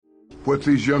What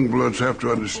these young bloods have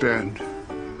to understand,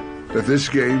 that this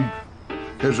game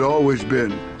has always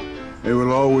been and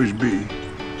will always be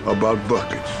about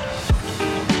buckets.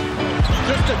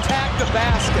 Just attack the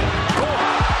basket.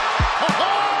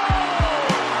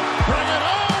 Bring it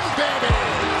home, baby.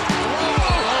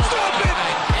 Stop it.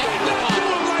 Did not do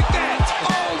it like that.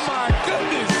 Oh, my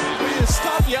goodness. Will you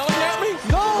stop yelling at me?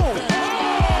 No.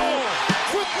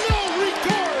 With no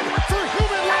regard for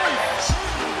human life.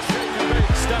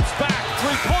 Steps back.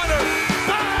 Three-pointer.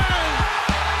 Bang.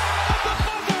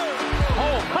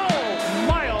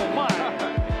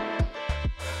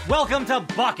 Welcome to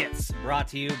Buckets, brought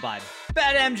to you by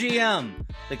BetMGM,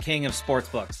 the king of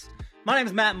sportsbooks. My name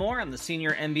is Matt Moore. I'm the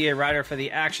senior NBA writer for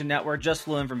the Action Network. Just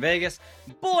flew in from Vegas.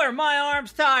 Boy, my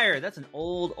arm's tired. That's an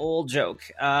old joke.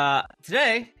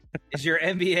 Today is your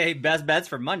NBA best bets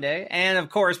for Monday. And, of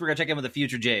course, we're going to check in with the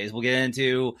future Jays. We'll get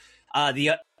into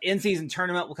the in-season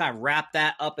tournament. We'll kind of wrap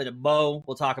that up in a bow.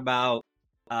 We'll talk about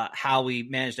how we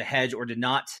managed to hedge or did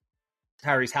not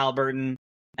Tyrese Halliburton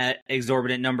at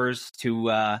exorbitant numbers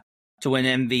to win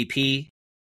MVP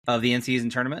of the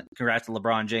in-season tournament. Congrats to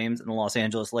LeBron James and the Los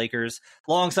Angeles Lakers.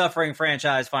 Long-suffering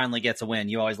franchise finally gets a win.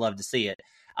 You always love to see it.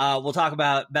 We'll talk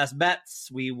about best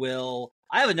bets.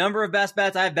 I have a number of best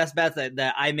bets. I have best bets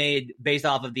that I made based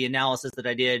off of the analysis that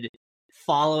I did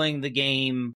following the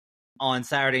game on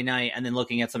Saturday night and then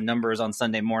looking at some numbers on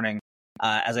Sunday morning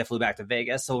as I flew back to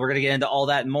Vegas. So we're going to get into all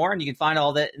that and more, and you can find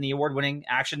all that in the award-winning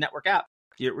Action Network app.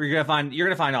 You're gonna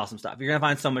find awesome stuff. You're gonna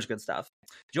find so much good stuff.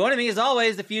 Joining me as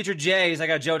always, the future Jays. I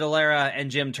got Joe Delera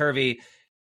and Jim Turvey.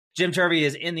 Jim Turvey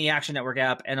is in the Action Network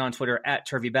app and on Twitter at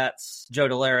TurveyBets. Joe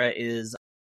Delera is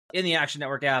in the Action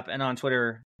Network app and on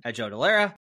Twitter at Joe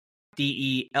Delera,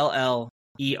 Dellera.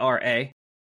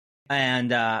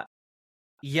 And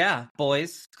yeah,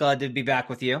 boys, glad to be back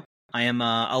with you. I am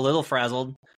a little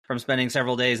frazzled from spending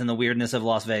several days in the weirdness of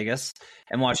Las Vegas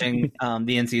and watching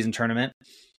the in-season tournament.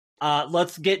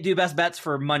 Let's do best bets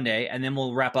for Monday, and then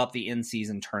we'll wrap up the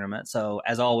in-season tournament. So,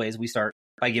 as always, we start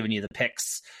by giving you the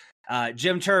picks.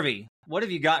 Jim Turvey, what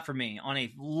have you got for me on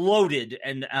a loaded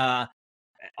and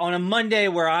on a Monday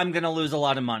where I'm going to lose a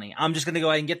lot of money? I'm just going to go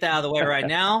ahead and get that out of the way right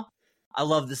now. I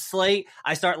love the slate.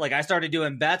 I started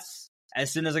doing bets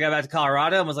as soon as I got back to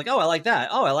Colorado and was like, oh, I like that.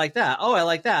 Oh, I like that. Oh, I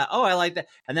like that. Oh, I like that.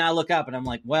 And then I look up and I'm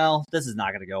like, well, this is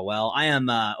not going to go well. I am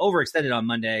overextended on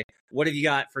Monday. What have you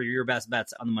got for your best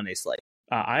bets on the Monday slate?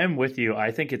 I am with you.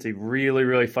 I think it's a really,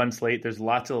 really fun slate. There's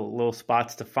lots of little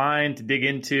spots to find, to dig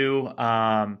into.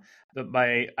 I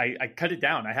cut it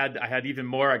down. I had even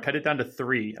more. I cut it down to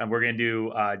 3. And we're going to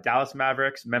do Dallas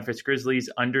Mavericks, Memphis Grizzlies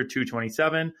under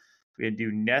 227. We're going to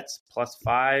do Nets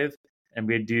 +5. And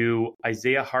we're going to do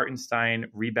Isaiah Hartenstein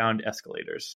rebound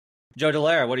escalators. Joe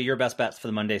Delera, what are your best bets for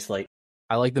the Monday slate?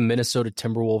 I like the Minnesota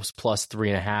Timberwolves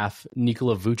 +3.5.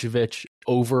 Nikola Vucevic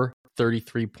over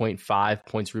 33.5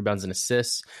 points, rebounds, and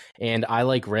assists. And I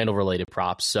like Randall-related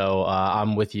props. So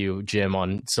I'm with you, Jim,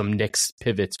 on some Knicks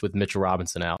pivots with Mitchell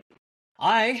Robinson out.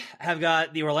 I have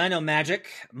got the Orlando Magic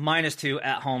 -2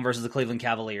 at home versus the Cleveland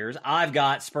Cavaliers. I've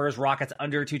got Spurs Rockets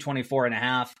under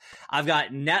 224.5. I've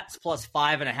got Nets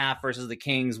 +5.5 versus the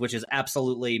Kings, which is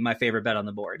absolutely my favorite bet on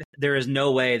the board. There is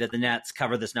no way that the Nets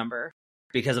cover this number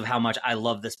because of how much I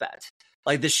love this bet.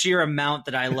 Like the sheer amount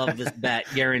that I love this bet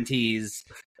guarantees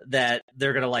that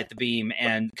they're going to light the beam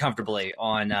and comfortably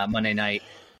on Monday night.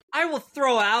 I will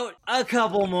throw out a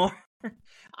couple more.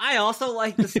 I also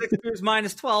like the Sixers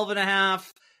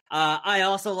 -12.5. I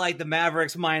also like the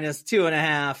Mavericks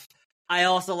 -2.5. I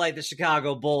also like the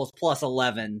Chicago Bulls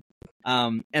 +11.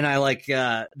 And I like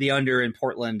the under in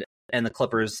Portland and the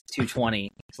Clippers 220.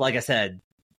 So like I said,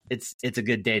 it's a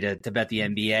good day to bet the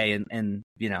NBA and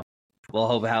you know, we'll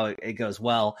hope how it goes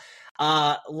well.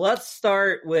 Let's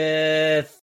start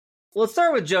with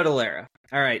Joe Delera.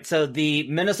 All right, so the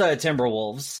Minnesota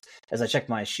Timberwolves, as I check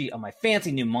my sheet on my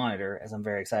fancy new monitor, as I'm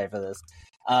very excited for this,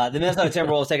 the Minnesota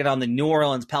Timberwolves taking on the New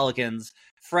Orleans Pelicans,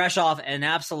 fresh off an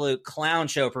absolute clown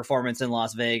show performance in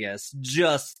Las Vegas.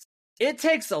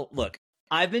 Look,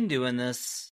 I've been doing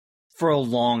this for a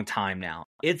long time now.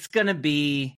 It's going to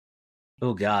be,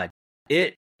 oh God,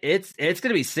 it's going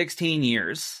to be 16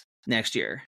 years next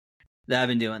year that I've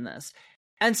been doing this.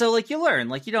 And so, like, you learn,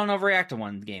 like, you don't overreact to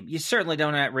one game. You certainly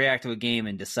don't react to a game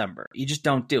in December. You just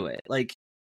don't do it. Like,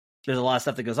 there's a lot of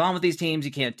stuff that goes on with these teams.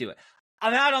 You can't do it.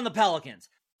 I'm out on the Pelicans.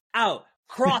 Out.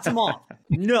 Cross them off.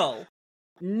 No,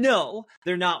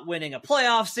 they're not winning a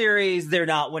playoff series. They're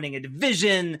not winning a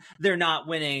division. They're not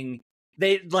winning.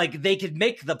 They could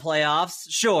make the playoffs.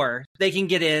 Sure, they can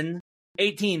get in.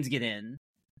 8 teams get in.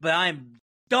 But I'm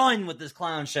done with this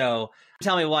clown show.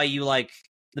 Tell me why you like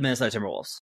the Minnesota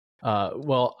Timberwolves.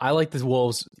 Well, I like the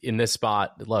Wolves in this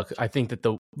spot. Look, I think that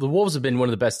the Wolves have been one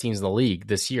of the best teams in the league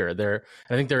this year.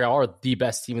 I think they are the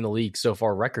best team in the league so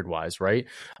far, record wise, right?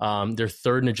 They're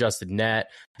third in adjusted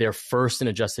net. They're first in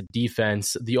adjusted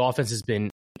defense. The offense has been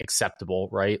acceptable,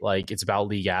 right? Like it's about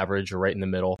league average or right in the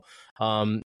middle.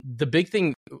 The big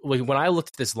thing, like when I looked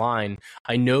at this line,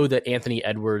 I know that Anthony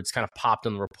Edwards kind of popped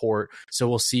on the report, so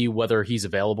we'll see whether he's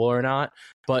available or not.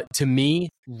 But to me,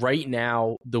 right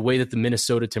now, the way that the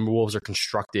Minnesota Timberwolves are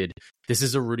constructed, this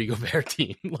is a Rudy Gobert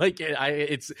team. Like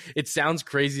it sounds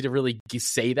crazy to really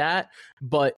say that,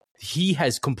 but he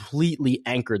has completely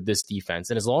anchored this defense.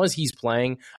 And as long as he's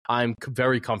playing, I'm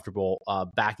very comfortable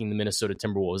backing the Minnesota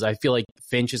Timberwolves. I feel like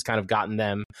Finch has kind of gotten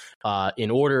them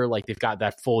in order. Like they've got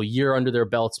that full year under their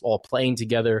belts, all playing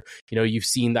together. You know, you've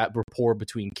seen that rapport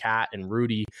between Cat and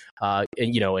Rudy,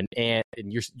 and Ant,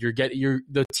 and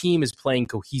the team is playing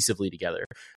cohesively together.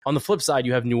 On the flip side,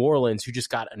 you have New Orleans, who just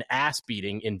got an ass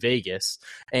beating in Vegas,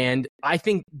 and I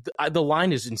think the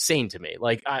line is insane to me.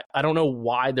 Like I don't know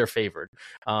why they're favored.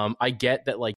 I get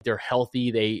that like they're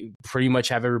healthy, they pretty much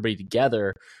have everybody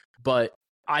together, but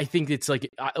I think it's like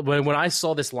when I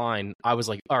saw this line, I was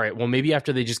like, all right, well, maybe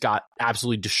after they just got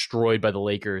absolutely destroyed by the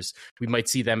Lakers, we might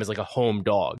see them as like a home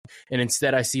dog. And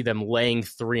instead, I see them laying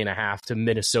 3.5 to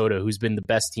Minnesota, who's been the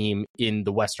best team in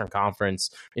the Western Conference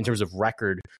in terms of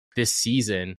record this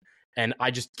season. And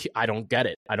I don't get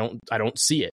it. I don't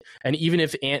see it. And even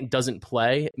if Ant doesn't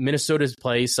play, Minnesota's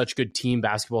plays such good team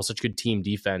basketball, such good team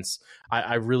defense.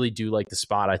 I really do like the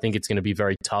spot. I think it's going to be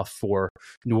very tough for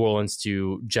New Orleans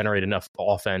to generate enough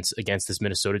offense against this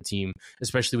Minnesota team,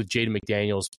 especially with Jaden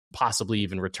McDaniels possibly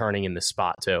even returning in this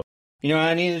spot too. You know what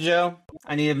I needed, Joe?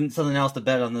 I needed something else to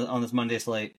bet on this Monday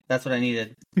slate. That's what I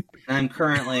needed. And I'm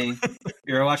currently, if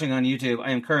you're watching on YouTube,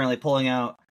 I am currently pulling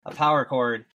out a power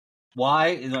cord. Why?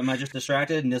 Am I just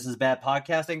distracted and this is bad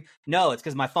podcasting? No, it's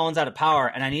because my phone's out of power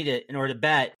and I need it in order to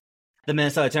bet the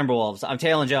Minnesota Timberwolves. I'm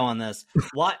tailing Joe on this.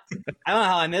 What? I don't know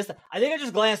how I missed it. I think I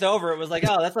just glanced over. It was like,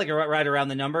 oh, that's like right around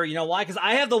the number. You know why? Because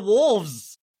I have the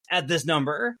Wolves at this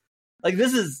number. Like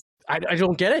this is... I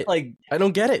don't get it. Like I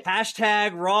don't get it.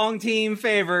 Hashtag wrong team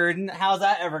favored. How's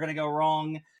that ever going to go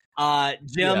wrong? Jim,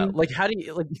 yeah, like how do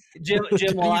you like Jim? How do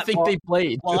you think they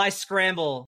played? While I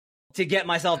scramble to get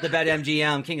myself to bet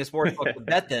MGM, King of Sportsbook, to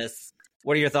bet this.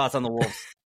 What are your thoughts on the Wolves?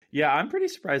 Yeah, I'm pretty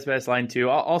surprised by this line too.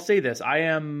 I'll say this. I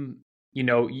am,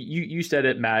 you said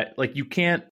it, Matt, like you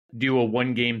can't do a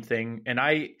one game thing. And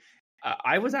I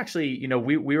was actually,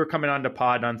 we were coming on to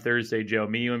pod on Thursday, Joe,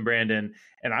 me, you and Brandon.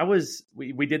 And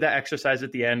we did that exercise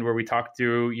at the end where we talked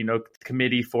through,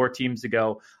 committee 4 teams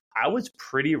ago. I was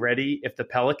pretty ready if the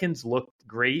Pelicans looked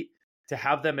great to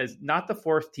have them as not the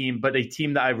 4th team, but a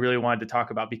team that I really wanted to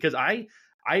talk about because I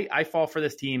fall for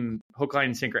this team hook, line,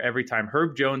 and sinker every time.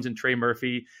 Herb Jones and Trey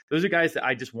Murphy, those are guys that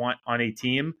I just want on a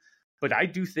team. But I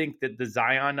do think that the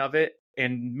Zion of it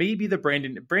and maybe the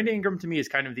Brandon Ingram to me is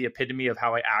kind of the epitome of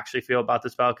how I actually feel about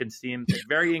this Pelicans team.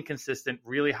 Very inconsistent,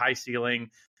 really high ceiling,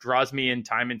 draws me in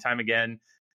time and time again,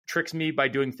 tricks me by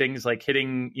doing things like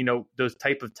hitting, those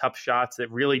type of tough shots that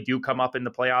really do come up in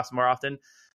the playoffs more often.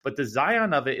 But the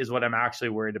Zion of it is what I'm actually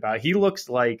worried about. He looks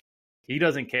like he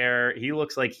doesn't care. He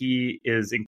looks like he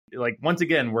is like, once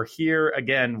again, we're here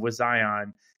again with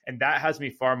Zion. And that has me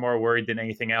far more worried than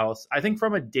anything else. I think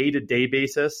from a day-to-day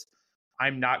basis,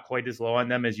 I'm not quite as low on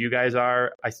them as you guys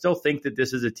are. I still think that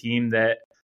this is a team that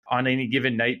on any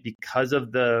given night, because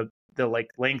of the like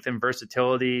length and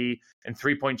versatility and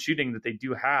 3-point shooting that they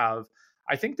do have,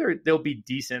 I think they'll be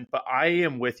decent, but I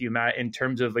am with you, Matt, in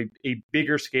terms of a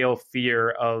bigger scale fear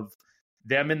of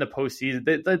them in the postseason.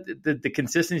 The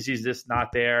consistency is just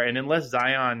not there. And unless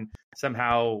Zion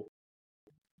somehow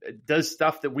does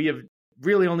stuff that we have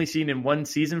really only seen in one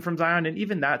season from Zion, and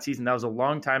even that season, that was a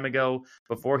long time ago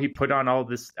before he put on all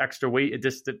this extra weight. It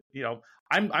just,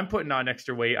 I'm putting on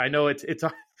extra weight. I know it's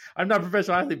I'm not a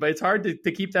professional athlete, but it's hard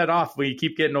to keep that off when you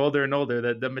keep getting older and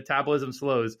older. The metabolism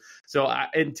slows. So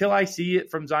until I see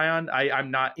it from Zion,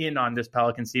 I'm not in on this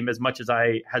Pelicans team as much as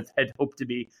I had hoped to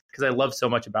be because I love so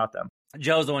much about them.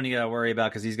 Joe's the one you got to worry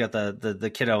about because he's got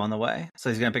the kiddo on the way, so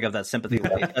he's going to pick up that sympathy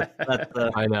weight.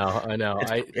 I know. I'm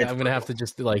going to have to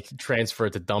just like transfer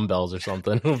it to dumbbells or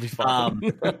something. It'll be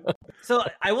fine. So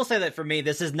I will say that for me,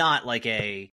 this is not like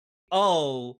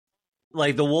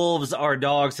like the Wolves are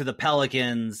dogs to the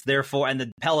Pelicans, therefore, and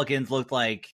the Pelicans looked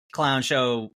like clown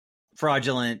show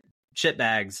fraudulent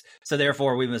shitbags, so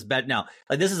therefore we must bet. No,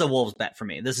 like this is a Wolves bet for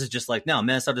me. This is just like, no,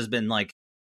 Minnesota's been like,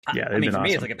 yeah, I mean, for awesome.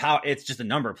 me, it's like it's just a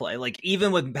number play. Like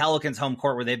even with Pelicans home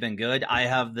court where they've been good, I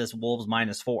have this Wolves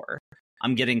 -4.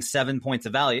 I'm getting 7 points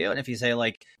of value, and if you say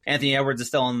like Anthony Edwards is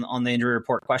still on the injury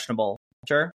report questionable,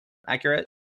 sure, accurate.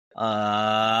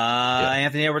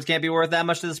 Anthony Edwards can't be worth that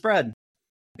much to the spread.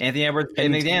 Anthony Edwards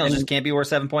and McDaniels just can't be worth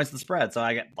 7 points to the spread. So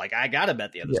I gotta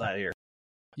bet the other side here.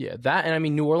 Yeah, that, and I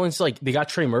mean, New Orleans, like, they got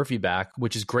Trey Murphy back,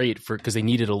 which is great because they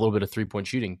needed a little bit of 3-point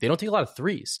shooting. They don't take a lot of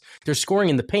threes. They're scoring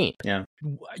in the paint. Yeah,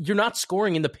 you're not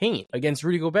scoring in the paint against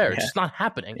Rudy Gobert. It's just not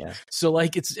happening. Yeah. So,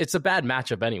 like, it's a bad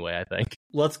matchup anyway, I think.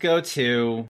 Let's go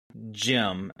to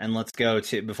Jim, and let's go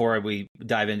to, before we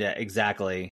dive into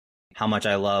exactly how much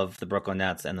I love the Brooklyn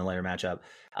Nets and the later matchup,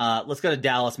 let's go to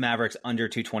Dallas Mavericks under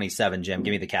 227. Jim,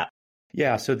 give me the cap.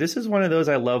 Yeah, so this is one of those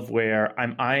I love where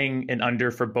I'm eyeing an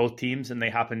under for both teams and they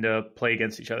happen to play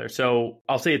against each other. So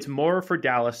I'll say it's more for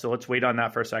Dallas, so let's wait on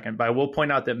that for a second. But I will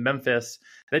point out that Memphis,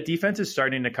 that defense is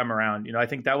starting to come around. You know, I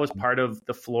think that was part of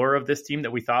the floor of this team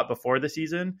that we thought before the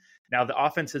season. Now the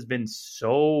offense has been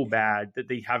so bad that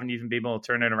they haven't even been able to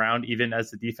turn it around, even as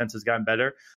the defense has gotten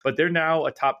better. But they're now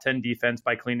a top 10 defense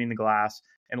by cleaning the glass.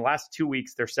 In the last 2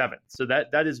 weeks, they're 7th. So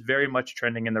that is very much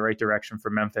trending in the right direction for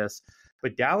Memphis.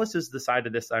 But Dallas is the side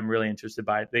of this I'm really interested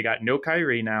by. They got no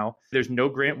Kyrie now. There's no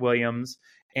Grant Williams.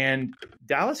 And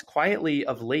Dallas quietly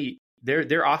of late,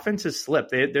 their offense has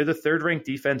slipped. They're the 3rd ranked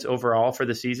defense overall for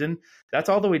the season. That's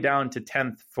all the way down to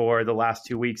 10th for the last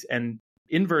 2 weeks. And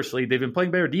inversely, they've been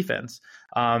playing better defense.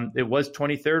 It was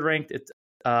 23rd ranked. It's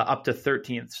up to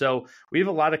 13th. So we have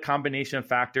a lot of combination of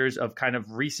factors of kind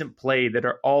of recent play that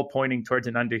are all pointing towards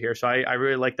an under here. So I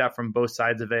really like that from both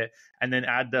sides of it. And then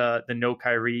add the no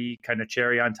Kyrie kind of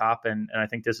cherry on top. And I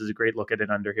think this is a great look at an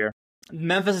under here.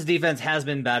 Memphis' defense has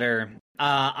been better.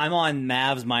 I'm on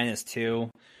Mavs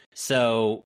 -2.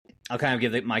 So I'll kind of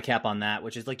give my cap on that,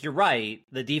 which is like, you're right.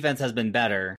 The defense has been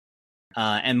better.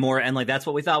 And more, and like, that's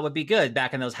what we thought would be good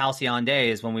back in those halcyon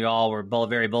days when we all were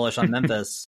very bullish on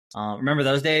Memphis. Remember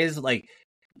those days? Like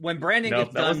when Brandon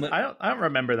gets done with, I don't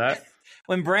remember that.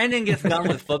 When Brandon gets done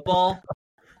with football,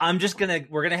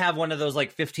 we're gonna have one of those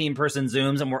like 15-person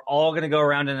Zooms, and we're all gonna go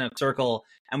around in a circle,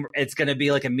 and it's gonna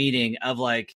be like a meeting of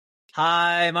like,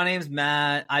 hi, my name's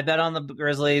Matt. I bet on the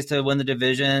Grizzlies to win the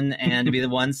division and to be the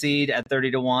 1 seed at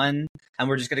 30-1, and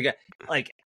we're just gonna get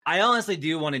like. I honestly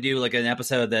do want to do like an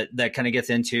episode that kind of gets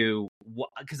into,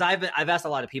 because I've asked a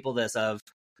lot of people this of,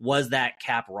 was that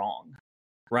cap wrong?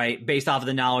 Right, based off of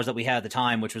the knowledge that we had at the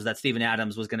time, which was that Steven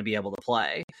Adams was going to be able to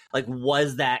play. Like,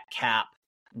 was that cap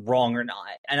wrong or not?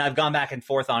 And I've gone back and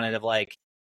forth on it of like,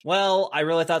 well, I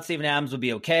really thought Steven Adams would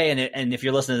be okay. And if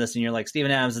you're listening to this and you're like,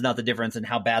 Steven Adams is not the difference in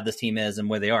how bad this team is and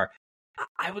where they are,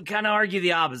 I would kind of argue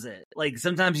the opposite. Like,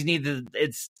 sometimes you need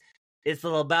it's the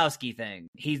Lebowski thing.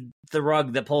 He's the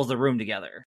rug that pulls the room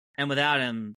together. And without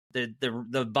him,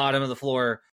 the bottom of the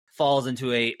floor falls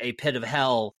into a pit of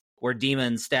hell where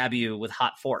demons stab you with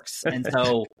hot forks. And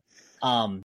so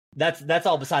that's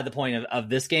all beside the point of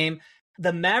this game.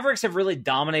 The Mavericks have really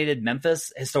dominated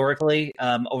Memphis historically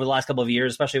over the last couple of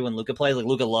years, especially when Luka plays. Like,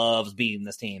 Luka loves beating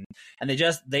this team. And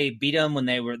they beat them when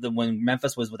when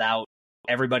Memphis was without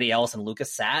everybody else and Luka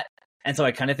sat. And so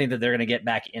I kind of think that they're going to get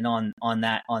back in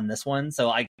on this one.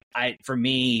 So for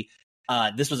me,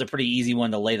 this was a pretty easy one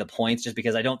to lay the points, just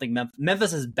because I don't think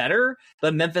Memphis is better,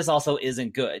 but Memphis also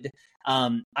isn't good.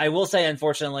 I will say,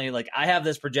 unfortunately, like, I have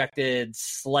this projected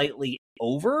slightly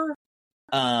over,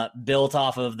 built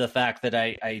off of the fact that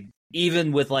I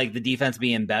even with like the defense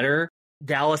being better,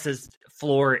 Dallas's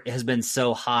floor has been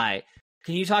so high.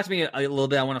 Can you talk to me a little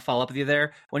bit? I want to follow up with you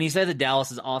there. When you say that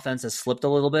Dallas's offense has slipped a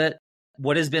little bit,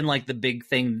 what has been like the big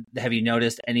thing? Have you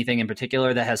noticed anything in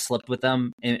particular that has slipped with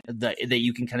them that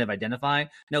you can kind of identify?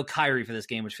 No Kyrie for this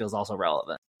game, which feels also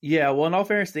relevant. Yeah, well, in all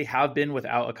fairness, they have been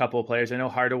without a couple of players. I know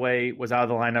Hardaway was out of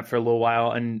the lineup for a little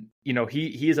while, and you know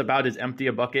he is about as empty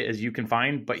a bucket as you can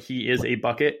find, but he is a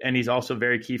bucket, and he's also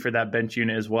very key for that bench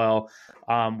unit as well,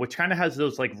 which kind of has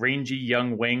those like rangy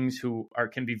young wings who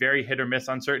can be very hit or miss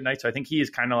on certain nights. So I think he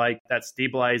is kind of like that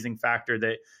stabilizing factor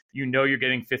that you're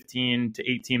getting 15 to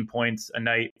 18 points a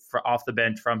night off the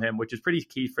bench from him, which is pretty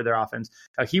key for their offense.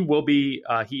 He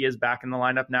is back in the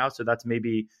lineup now, so that's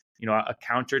maybe a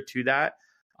counter to that.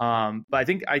 But I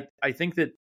think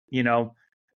that,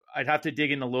 I'd have to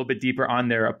dig in a little bit deeper on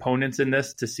their opponents in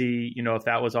this to see, if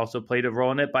that was also played a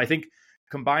role in it. But I think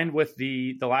combined with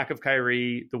the lack of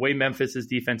Kyrie, the way Memphis's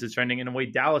defense is trending and the way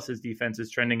Dallas's defense is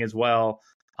trending as well,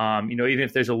 even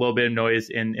if there's a little bit of noise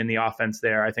in the offense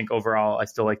there, I think overall I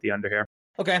still like the under here.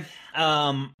 Okay.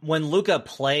 When Luka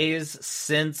plays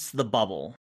since the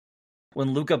bubble,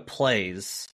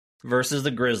 versus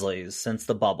the Grizzlies since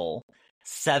the bubble,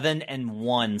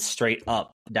 7-1 straight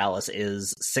up. Dallas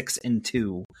is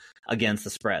 6-2 against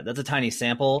the spread. That's a tiny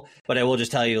sample, but I will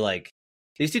just tell you, like,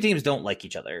 these two teams don't like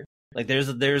each other. Like,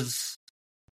 there's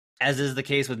as is the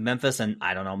case with Memphis and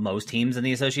I don't know, most teams in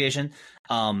the association,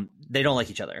 they don't like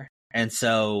each other. And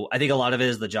so I think a lot of it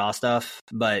is the jaw stuff,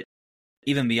 but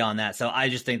even beyond that. So I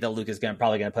just think that Luke is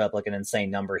probably going to put up like an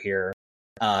insane number here.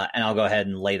 And I'll go ahead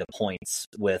and lay the points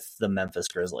with the Memphis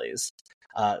Grizzlies.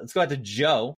 Let's go out to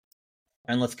Joe,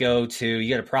 and let's go to, you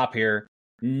get a prop here,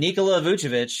 Nikola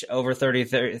Vucevic over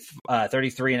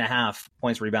 33.5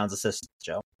 points, rebounds, assists,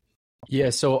 Joe.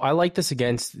 Yeah, so I like this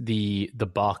against the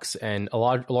Bucks, and a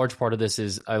large part of this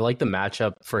is I like the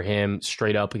matchup for him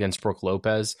straight up against Brook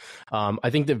Lopez.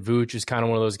 I think that Vooch is kind of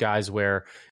one of those guys where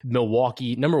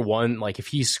Milwaukee, number one, like if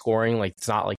he's scoring, like it's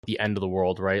not like the end of the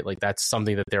world, right? Like that's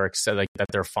something that they're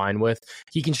fine with.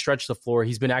 He can stretch the floor.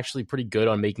 He's been actually pretty good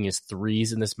on making his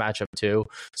threes in this matchup too.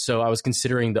 So I was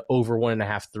considering the over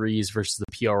 1.5 threes versus the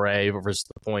PRA versus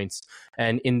the points.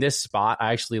 And in this spot,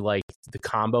 I actually like the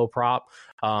combo prop.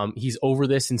 He's over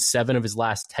this in 7 of his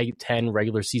last 10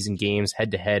 regular season games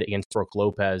head to head against Brook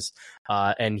Lopez.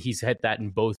 And he's hit that in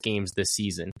both games this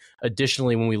season.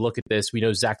 Additionally, when we look at this, we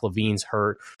know Zach LaVine's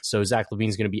hurt. So Zach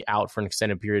LaVine's going to be out for an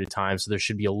extended period of time. So there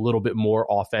should be a little bit more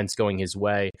offense going his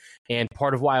way. And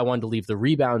part of why I wanted to leave the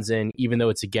rebounds in, even though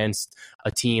it's against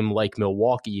a team like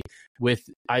Milwaukee,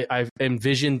 I've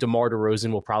envisioned DeMar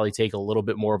DeRozan will probably take a little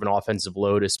bit more of an offensive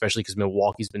load, especially because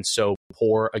Milwaukee's been so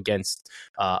poor against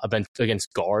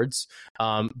guards.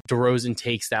 DeRozan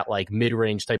takes that like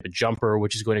mid-range type of jumper,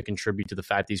 which is going to contribute to the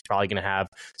fact that he's probably going to have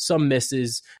some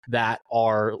misses that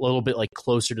are a little bit like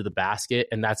closer to the basket,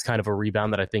 and that's kind of a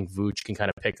rebound that I think Vooch can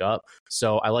kind of pick up.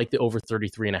 So I like the over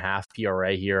 33.5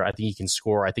 PRA here. I think he can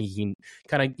score. I think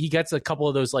he gets a couple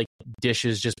of those like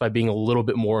dishes just by being a little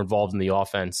bit more involved in the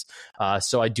offense.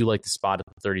 So I do like the spot at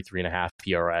the 33.5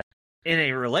 PRA. In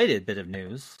a related bit of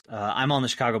news, I'm on the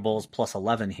Chicago Bulls plus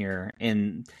 11 here.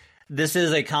 And this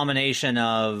is a combination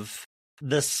of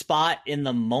the spot in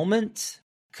the moment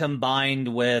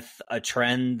combined with a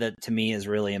trend that to me is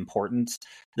really important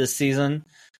this season.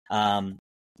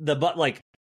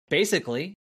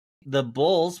 Basically, the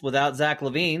Bulls without Zach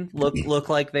LaVine look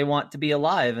like they want to be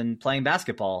alive and playing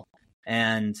basketball.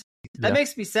 And that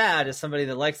makes me sad as somebody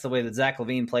that likes the way that Zach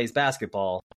LaVine plays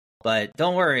basketball. But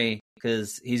don't worry,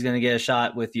 because he's going to get a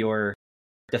shot with your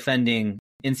defending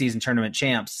in-season tournament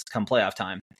champs come playoff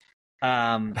time.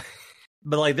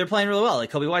 But like they're playing really well.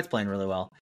 Like Kobe White's playing really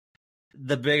well.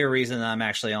 The bigger reason that I'm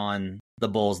actually on the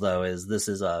Bulls though is this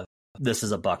is a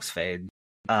Bucks fade.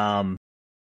 I'm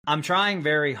trying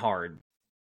very hard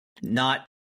not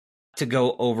to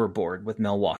go overboard with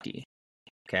Milwaukee.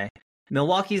 Okay.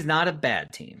 Milwaukee's not a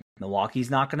bad team. Milwaukee's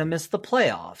not going to miss the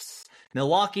playoffs.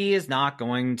 Milwaukee is not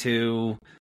going to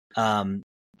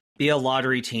be a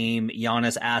lottery team.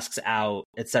 Giannis asks out,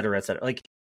 et cetera, et cetera. Like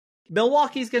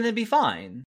Milwaukee's going to be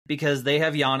fine because they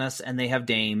have Giannis and they have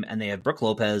Dame and they have Brook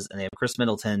Lopez and they have Chris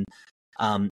Middleton.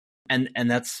 And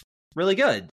that's really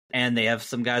good. And they have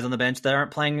some guys on the bench that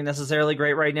aren't playing necessarily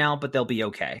great right now, but they'll be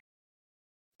okay.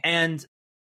 And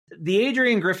the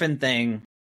Adrian Griffin thing,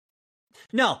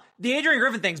 the Adrian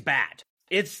Griffin thing's bad.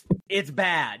 It's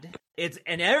bad.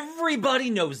 And everybody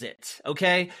knows it.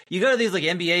 Okay. You go to these like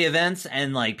NBA events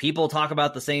and like people talk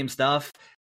about the same stuff.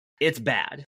 It's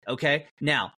bad. Okay.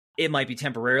 Now it might be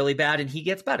temporarily bad and he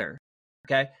gets better.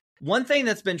 Okay. One thing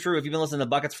that's been true, if you've been listening to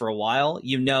Buckets for a while,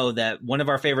 you know that one of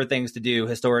our favorite things to do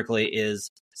historically is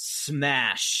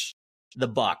smash the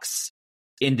Bucks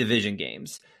in division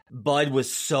games. Bud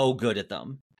was so good at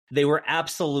them. They were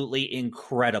absolutely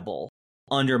incredible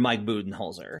under Mike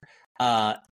Budenholzer.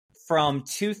 From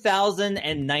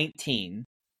 2019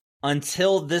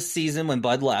 until this season when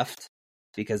Bud left,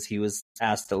 because he was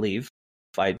asked to leave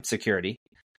by security,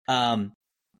 when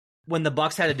the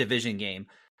Bucks had a division game,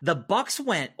 the Bucks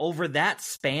went over that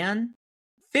span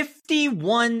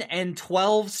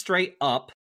 51-12 straight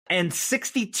up and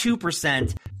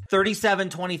 62%,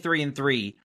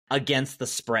 37-23-3 against the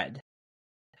spread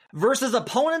versus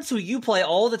opponents who you play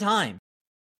all the time.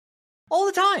 All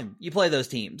the time you play those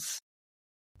teams.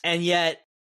 And yet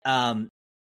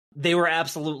they were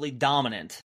absolutely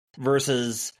dominant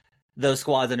versus those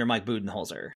squads under Mike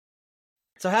Budenholzer.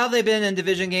 So how have they been in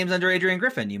division games under Adrian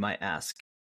Griffin, you might ask?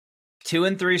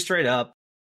 2-3 straight up,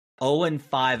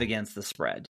 0-5 against the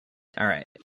spread. All right.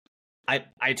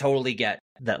 I totally get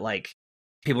that, like,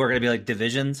 people are going to be like,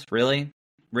 divisions? Really?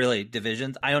 Really?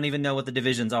 Divisions? I don't even know what the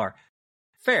divisions are.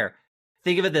 Fair.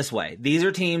 Think of it this way. These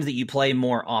are teams that you play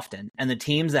more often. And the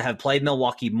teams that have played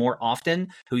Milwaukee more often,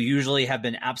 who usually have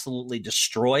been absolutely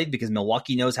destroyed because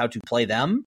Milwaukee knows how to play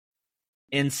them,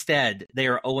 instead, they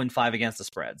are 0-5 against the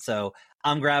spread. So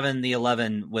I'm grabbing the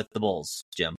 11 with the Bulls,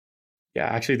 Jim. Yeah,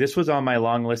 actually, this was on my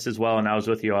long list as well, and I was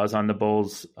with you. I was on the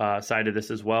Bulls side of this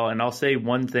as well. And I'll say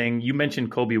one thing. You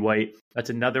mentioned Kobe White. That's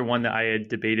another one that I had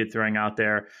debated throwing out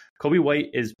there. Kobe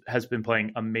White has been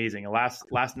playing amazing.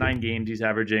 Last 9 games, he's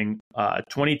averaging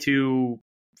 22,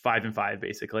 5 and 5,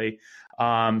 basically.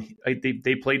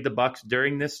 They played the Bucks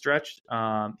during this stretch.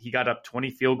 He got up 20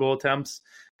 field goal attempts.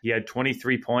 He had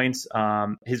 23 points.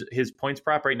 His points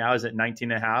prop right now is at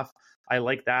 19.5. I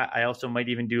like that. I also might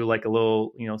even do like a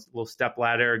little step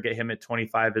ladder, get him at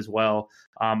 25 as well.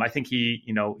 I think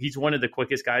he's one of the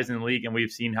quickest guys in the league, and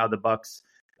we've seen how the Bucks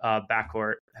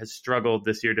backcourt has struggled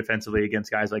this year defensively against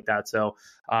guys like that. So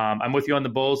I'm with you on the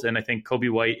Bulls, and I think Kobe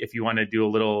White, if you want to do a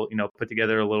little, put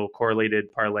together a little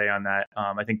correlated parlay on that,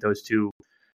 I think those two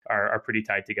are pretty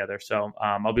tied together. So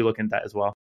I'll be looking at that as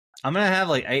well. I'm going to have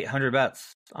like 800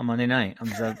 bets on Monday night.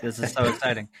 This is so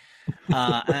exciting.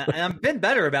 And I've been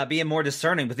better about being more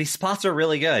discerning, but these spots are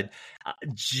really good.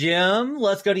 Jim,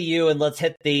 let's go to you and let's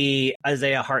hit the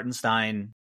Isaiah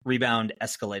Hartenstein rebound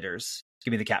escalators.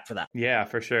 Give me the cap for that. Yeah,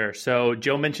 for sure. So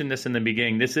Joe mentioned this in the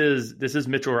beginning. This is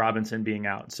Mitchell Robinson being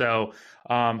out. So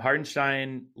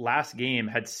Hartenstein last game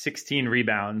had 16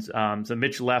 rebounds. So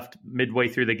Mitch left midway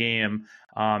through the game,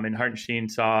 and Hartenstein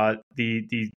saw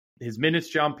his minutes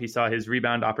jump. He saw his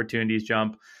rebound opportunities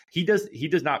jump. He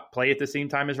does not play at the same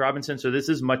time as Robinson. So this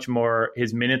is much more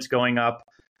his minutes going up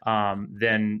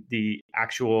than the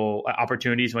actual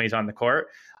opportunities when he's on the court.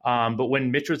 But when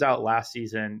Mitch was out last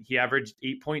season, he averaged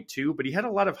 8.2, but he had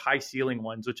a lot of high ceiling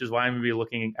ones, which is why I'm going to be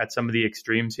looking at some of the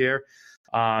extremes here.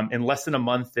 In less than a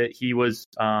month that he was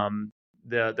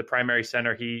the primary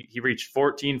center, he reached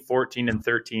 14, 14, and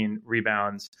 13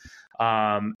 rebounds.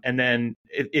 And then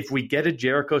if we get a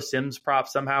Jericho Sims prop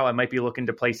somehow, I might be looking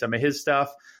to play some of his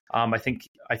stuff. I think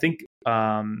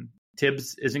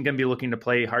Tibbs isn't going to be looking to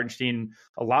play Hartenstein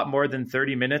a lot more than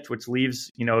 30 minutes, which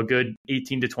leaves, a good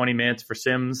 18 to 20 minutes for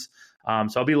Sims.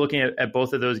 So I'll be looking at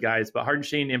both of those guys, but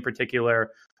Hartenstein in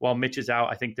particular, while Mitch is out,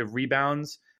 I think the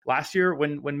rebounds last year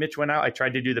when Mitch went out, I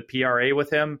tried to do the PRA with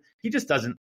him. He just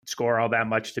doesn't score all that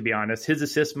much, to be honest. His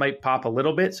assists might pop a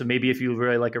little bit. So maybe if you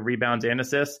really like a rebounds and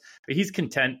assists, but he's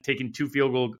content taking 2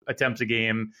 field goal attempts a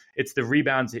game. It's the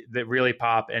rebounds that really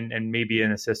pop and maybe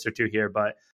an assist or two here.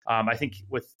 But I think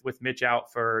with Mitch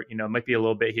out for, might be a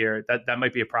little bit here, that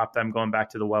might be a prop that I'm going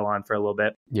back to the well on for a little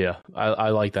bit. Yeah,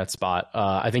 I like that spot.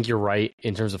 I think you're right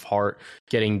in terms of Hart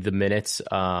getting the minutes.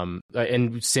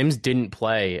 And Sims didn't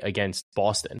play against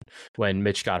Boston when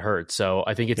Mitch got hurt. So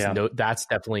I think that's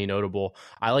definitely notable.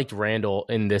 I liked Randall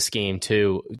in this game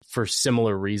too for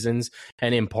similar reasons.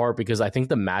 And in part because I think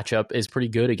the matchup is pretty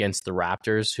good against the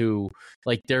Raptors, who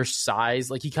like their size,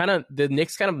 like the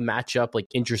Knicks kind of match up like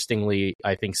interestingly,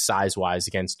 I think size wise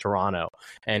against Toronto,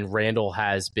 and Randall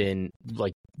has been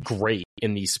like great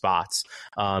in these spots.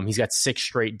 He's got 6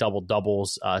 straight double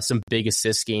doubles, some big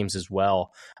assist games as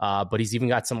well. But he's even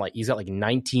got he's got like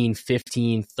 19,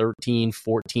 15, 13,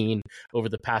 14 over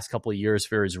the past couple of years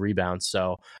for his rebounds.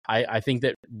 So I think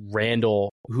that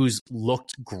Randall, who's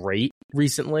looked great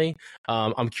recently,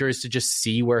 I'm curious to just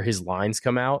see where his lines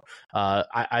come out.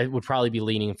 I would probably be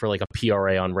leaning for like a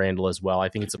PRA on Randall as well. I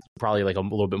think it's probably like a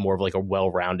little bit more of like a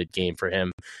well-rounded game for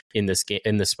him in this game,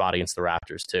 in this spot against the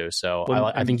Raptors too. So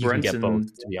I think you can get both,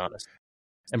 to be honest.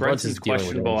 And Brunson's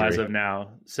questionable as of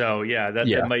now. So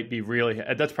that might be really,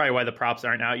 that's probably why the props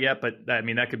aren't out yet. But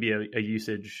that could be a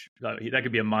usage, that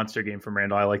could be a monster game from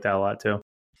Randall. I like that a lot too.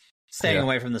 Staying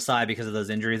away from the side because of those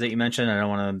injuries that you mentioned. I don't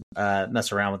want to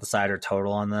mess around with the side or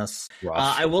total on this.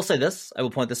 I will say this. I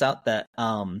will point this out that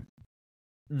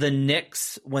the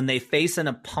Knicks, when they face an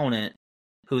opponent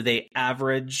who they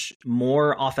average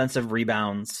more offensive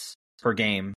rebounds per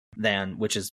game than,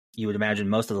 which is, you would imagine,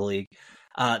 most of the league,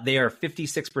 they are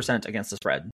 56% against the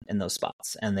spread in those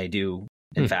spots. And they do,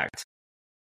 in fact,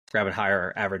 grab a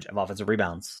higher average of offensive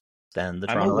rebounds than the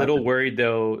Toronto I'm a little Raptors. Worried,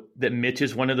 though, that Mitch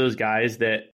is one of those guys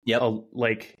that,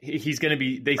 he's going to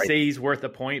be, they say he's worth a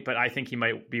point, but I think he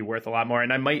might be worth a lot more.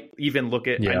 And I might even look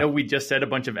at, I know we just said a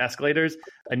bunch of escalators.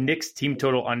 A Knicks team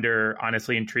total under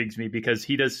honestly intrigues me because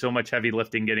he does so much heavy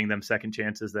lifting getting them second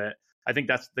chances that I think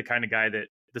that's the kind of guy that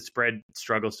the spread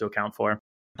struggles to account for.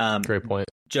 Great point.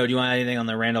 Joe, do you want anything on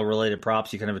the Randall related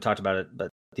props? You kind of talked about it,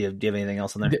 but do you have anything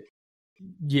else in there?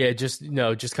 Yeah, just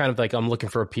kind of like I'm looking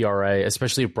for a PRA,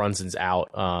 especially if Brunson's out.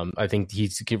 I think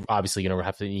he's obviously going to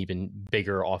have an even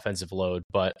bigger offensive load,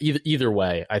 but either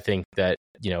way, I think that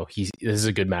this is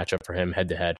a good matchup for him head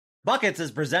to head. Buckets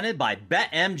is presented by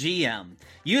BetMGM.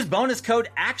 Use bonus code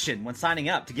ACTION when signing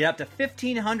up to get up to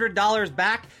 $1,500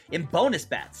 back in bonus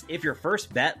bets if your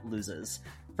first bet loses.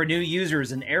 For new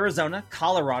users in Arizona,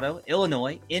 Colorado,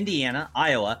 Illinois, Indiana,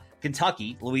 Iowa,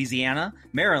 Kentucky, Louisiana,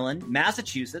 Maryland,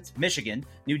 Massachusetts, Michigan,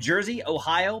 New Jersey,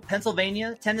 Ohio,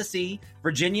 Pennsylvania, Tennessee,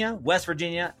 Virginia, West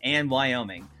Virginia, and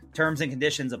Wyoming. Terms and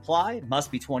conditions apply.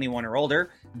 Must be 21 or older.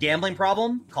 Gambling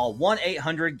problem? Call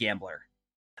 1-800-GAMBLER.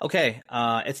 Okay,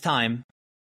 it's time.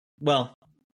 Well,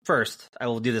 first, I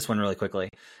will do this one really quickly.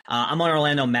 I'm on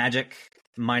Orlando Magic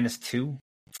 -2.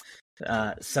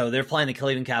 So they're playing the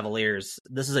Cleveland Cavaliers.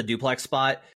 This is a duplex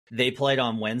spot. They played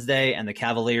on Wednesday, and the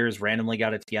Cavaliers randomly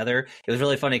got it together. It was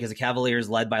really funny because the Cavaliers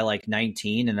led by like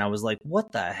 19, and I was like,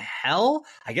 what the hell?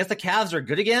 I guess the Cavs are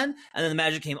good again? And then the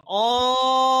Magic came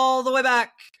all the way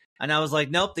back. And I was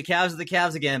like, nope, the Cavs are the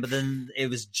Cavs again. But then it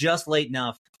was just late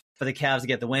enough for the Cavs to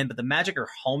get the win. But the Magic are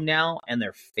home now, and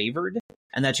they're favored.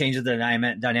 And that changes the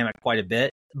dynamic quite a bit.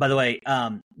 By the way,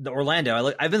 the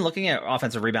Orlando, I've been looking at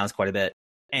offensive rebounds quite a bit.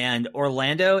 And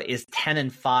Orlando is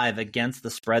 10-5 against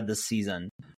the spread this season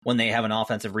when they have an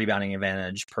offensive rebounding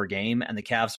advantage per game. And the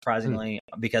Cavs, surprisingly,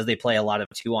 because they play a lot of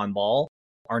 2-on-ball,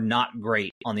 are not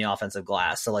great on the offensive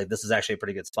glass. So, like, this is actually a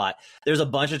pretty good spot. There's a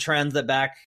bunch of trends that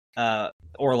back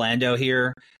Orlando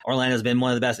here. Orlando's been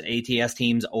one of the best ATS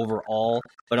teams overall,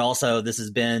 but also this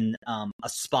has been a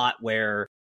spot where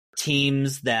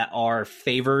teams that are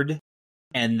favored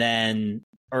and then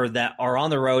or that are on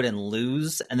the road and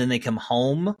lose, and then they come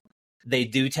home, they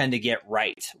do tend to get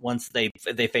right once they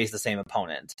face the same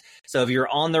opponent. So if you're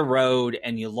on the road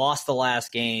and you lost the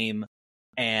last game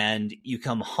and you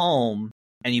come home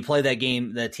and you play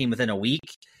that team within a week,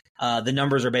 the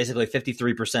numbers are basically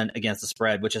 53% against the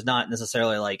spread, which is not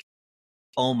necessarily like,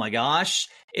 oh my gosh.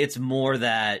 It's more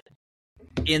that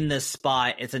in this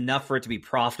spot, it's enough for it to be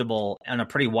profitable on a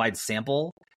pretty wide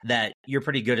sample that you're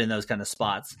pretty good in those kind of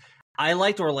spots. I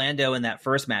liked Orlando in that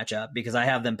first matchup because I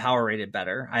have them power rated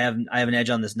better. I have an edge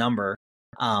on this number.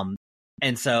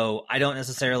 And so I don't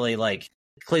necessarily like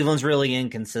Cleveland's really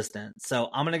inconsistent. So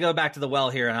I'm going to go back to the well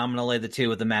here and I'm going to lay the 2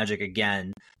 with the Magic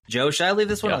again. Joe, should I leave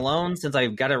this one alone since I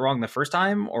got it wrong the first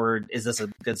time, or is this a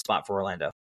good spot for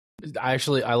Orlando? I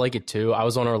like it too. I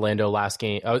was on Orlando last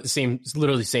game.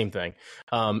 Literally same thing.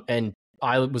 And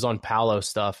I was on Paolo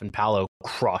stuff, and Paolo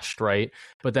crushed, right?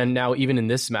 But then now, even in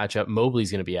this matchup,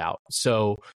 Mobley's going to be out.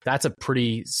 So that's a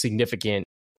pretty significant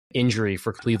injury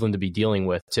for Cleveland to be dealing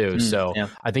with too.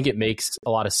 I think it makes a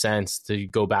lot of sense to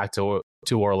go back to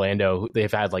Orlando.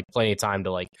 They've had like plenty of time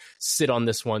to like sit on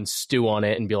this one, stew on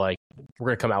it, and be like, we're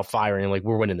going to come out firing, like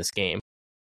we're winning this game.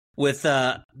 With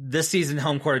this season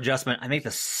home court adjustment, I make the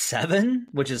 7,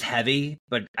 which is heavy,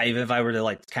 but even if I were to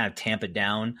like kind of tamp it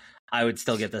down, I would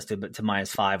still get this to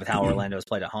 -5 with how Orlando has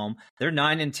played at home. They're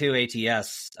 9-2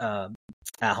 ATS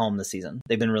at home this season.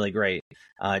 They've been really great.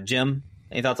 Jim,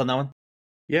 any thoughts on that one?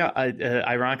 Yeah,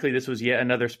 ironically, this was yet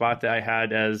another spot that I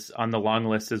had as on the long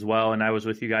list as well, and I was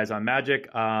with you guys on Magic.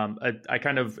 I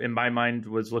kind of, in my mind,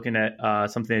 was looking at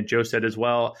something that Joe said as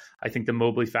well. I think the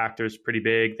Mobley factor is pretty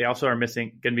big. They also are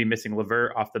going to be missing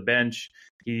LeVert off the bench.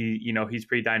 He's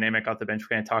pretty dynamic off the bench.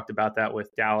 We kind of talked about that with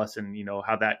Dallas and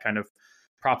how that kind of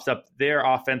props up their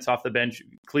offense off the bench.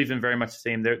 Cleveland very much the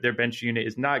same. Their bench unit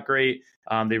is not great.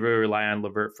 They really rely on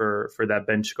LeVert for that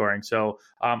bench scoring. So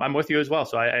I'm with you as well.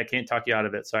 So I can't talk you out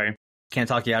of it. Sorry. Can't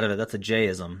talk you out of it. That's a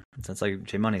Jayism. That's like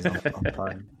Jay Money's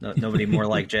on nobody more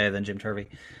like Jay than Jim Turvey.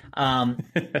 I'm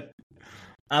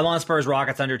on Spurs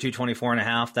Rockets under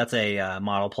 224.5. That's a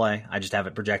model play. I just have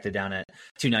it projected down at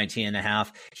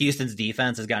 219.5. Houston's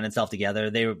defense has gotten itself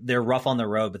together. They're rough on the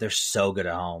road, but they're so good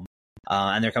at home.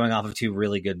 And they're coming off of 2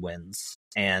 really good wins,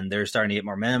 and they're starting to get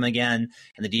more momentum again,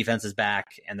 and the defense is back,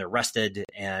 and they're rested,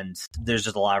 and there's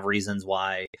just a lot of reasons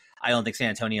why I don't think San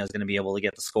Antonio is going to be able to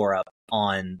get the score up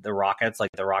on the Rockets.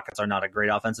 Like, the Rockets are not a great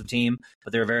offensive team,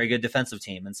 but they're a very good defensive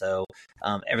team, and so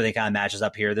everything kind of matches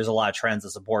up here. There's a lot of trends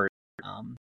to support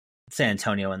San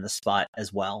Antonio in this spot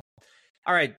as well.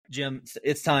 All right, Jim,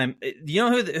 it's time. You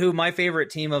know who my favorite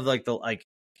team of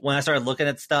when I started looking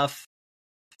at stuff?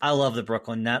 I love the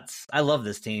Brooklyn Nets. I love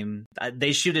this team.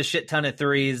 They shoot a shit ton of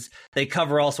threes. They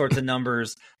cover all sorts of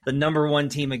numbers. The number 1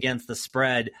 team against the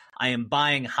spread. I am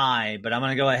buying high, but I'm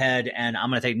going to go ahead and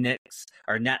I'm going to take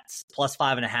Nets plus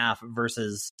 5.5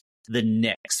 versus the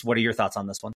Knicks. What are your thoughts on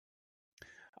this one?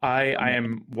 I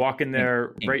am walking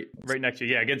there right next to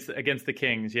you. Yeah, against the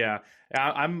Kings. Yeah,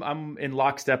 I'm in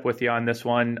lockstep with you on this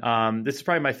one. This is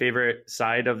probably my favorite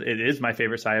side of it. Is my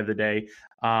favorite side of the day.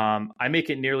 I make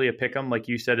it nearly a pick'em, like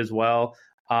you said as well.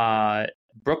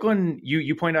 Brooklyn,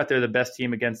 you point out they're the best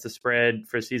team against the spread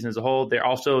for the season as a whole. They're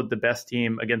also the best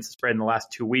team against the spread in the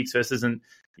last 2 weeks. So this isn't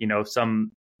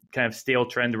some kind of stale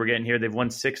trend that we're getting here. They've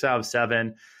won 6 out of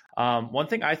 7. One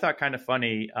thing I thought kind of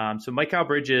funny. So Mikal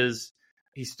Bridges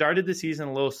he started the season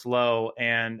a little slow.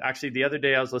 And actually, the other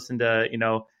day I was listening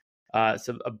to,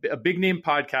 a big name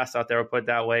podcast out there, I'll put it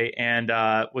that way, and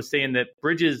was saying that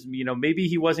Bridges, maybe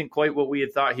he wasn't quite what we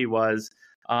had thought he was.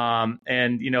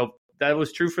 That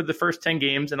was true for the first 10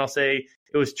 games. And I'll say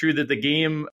it was true that the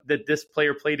game that this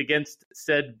player played against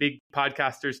said big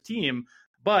podcaster's team.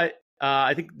 But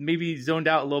I think maybe zoned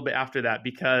out a little bit after that,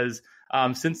 because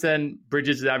since then,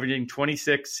 Bridges is averaging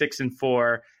 26, 6, and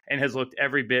 4, and has looked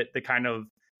every bit the kind of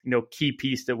key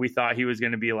piece that we thought he was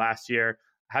going to be last year.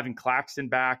 Having Claxton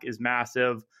back is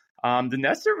massive. The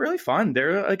Nets are really fun.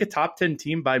 They're like a top 10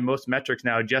 team by most metrics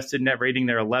now. Adjusted net rating,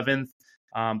 they're 11th.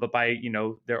 But by,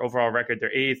 their overall record,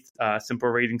 they're 8th, simple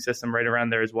rating system right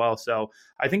around there as well. So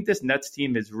I think this Nets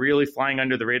team is really flying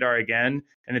under the radar again,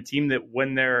 and a team that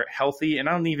when they're healthy, and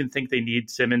I don't even think they need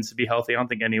Simmons to be healthy. I don't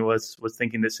think anyone was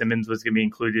thinking that Simmons was going to be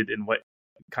included in what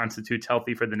constitutes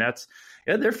healthy for the Nets.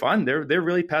 Yeah, they're fun. They're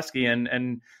really pesky,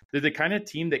 and they're the kind of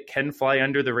team that can fly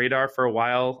under the radar for a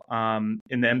while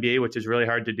in the NBA, which is really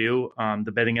hard to do,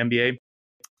 the betting NBA.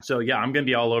 So, yeah, I'm going to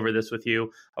be all over this with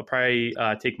you. I'll probably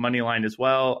take money line as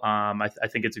well. I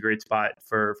think it's a great spot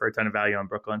for a ton of value on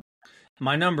Brooklyn.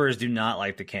 My numbers do not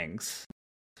like the Kings.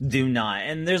 Do not.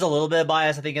 And there's a little bit of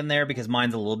bias, I think, in there because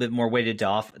mine's a little bit more weighted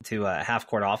to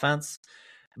half-court offense.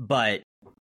 But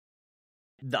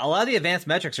a lot of the advanced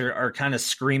metrics are kind of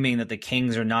screaming that the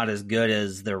Kings are not as good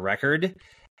as their record.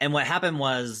 And what happened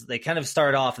was they kind of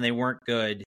started off and they weren't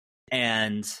good,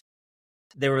 and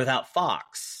they were without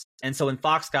Fox. And so when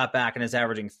Fox got back and is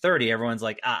averaging 30, everyone's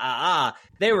like,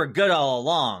 they were good all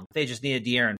along. They just needed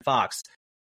De'Aaron Fox.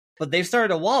 But they've started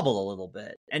to wobble a little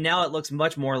bit. And now it looks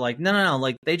much more like, no,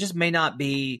 like they just may not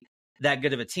be that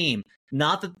good of a team.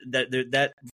 Not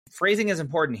that phrasing is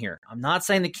important here. I'm not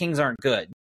saying the Kings aren't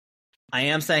good. I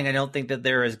am saying I don't think that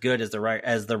they're as good as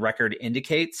the record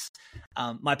indicates.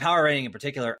 My power rating in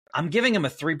particular, I'm giving them a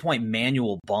 3-point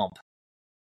manual bump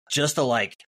just to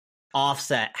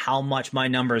offset how much my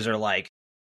numbers are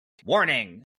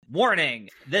warning,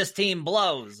 this team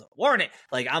blows, warning.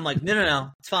 I'm like,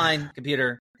 no, it's fine,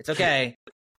 computer. It's okay.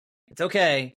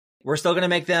 We're still going to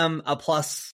make them a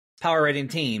plus power rating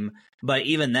team. But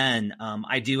even then,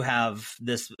 I do have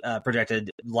this projected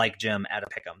like Jim at a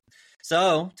pick'em.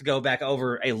 So to go back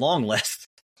over a long list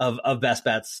of best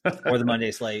bets for the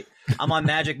Monday slate, I'm on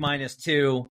Magic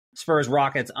 -2, Spurs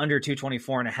Rockets under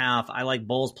 224.5. I like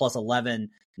Bulls +11,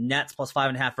 Nets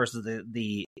 +5.5 versus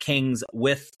the Kings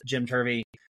with Jim Turvey.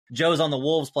 Joe's on the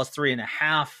Wolves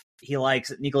 +3.5. He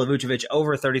likes Nikola Vucevic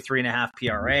over 33.5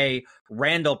 PRA.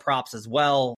 Randall props as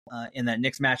well in that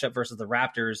Knicks matchup versus the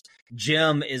Raptors.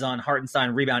 Jim is on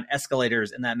Hartenstein rebound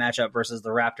escalators in that matchup versus the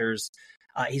Raptors.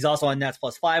 He's also on Nets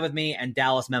 +5 with me, and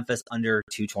Dallas Memphis under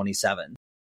 227.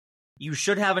 You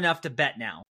should have enough to bet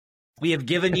now. We have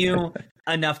given you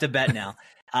enough to bet now.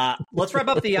 Let's wrap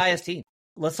up the IST.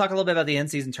 Let's talk a little bit about the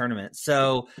in-season tournament.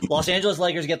 So Los Angeles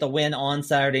Lakers get the win on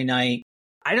Saturday night.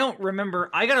 I don't remember.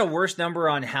 I got a worse number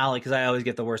on Hallie because I always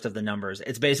get the worst of the numbers.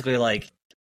 It's basically like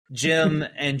Jim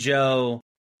and Joe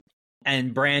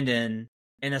and Brandon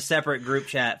in a separate group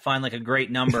chat find a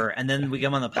great number, and then we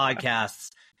come on the podcasts,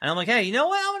 and I'm like, hey, you know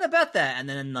what? I'm going to bet that. And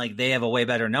then they have a way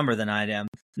better number than I am.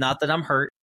 Not that I'm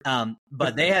hurt.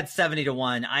 But they had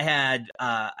 70-1. I had,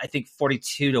 I think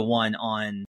 42-1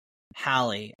 on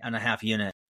Hallie on a half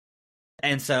unit.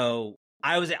 And so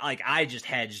I was I just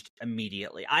hedged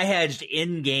immediately. I hedged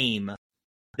in game.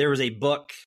 There was a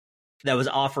book that was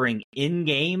offering in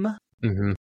game,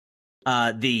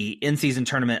 the in-season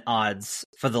tournament odds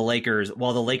for the Lakers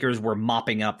while the Lakers were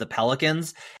mopping up the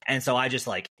Pelicans. And so I just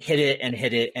hit it and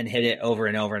hit it and hit it over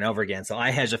and over and over again. So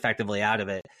I hedged effectively out of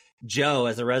it. Joe,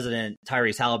 as a resident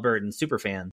Tyrese Halliburton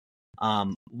superfan,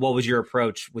 what was your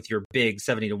approach with your big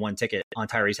 70-1 ticket on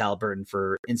Tyrese Halliburton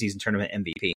for in-season tournament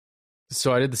MVP?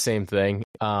 So I did the same thing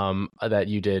that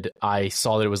you did. I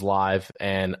saw that it was live,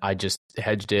 and I just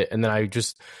hedged it. And then I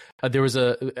just there was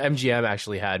MGM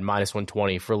actually had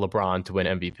 -120 for LeBron to win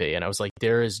MVP, and I was like,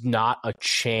 there is not a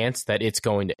chance that it's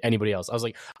going to anybody else. I was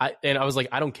like,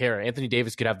 I don't care. Anthony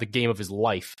Davis could have the game of his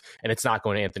life, and it's not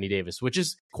going to Anthony Davis, which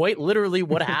is quite literally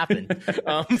what happened.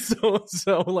 So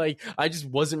I just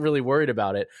wasn't really worried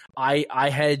about it. I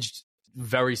hedged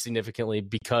very significantly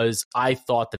because I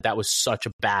thought that was such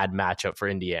a bad matchup for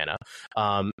Indiana.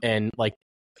 And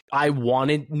I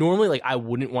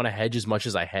wouldn't want to hedge as much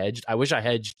as I hedged. I wish I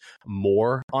hedged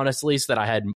more, honestly, so that I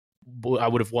had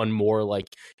won more like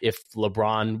if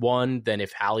LeBron won than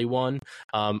if Hallie won.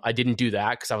 I didn't do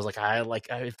that because I was like,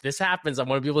 if this happens, I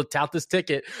want to be able to tout this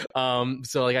ticket.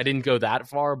 So like I didn't go that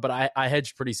far, but I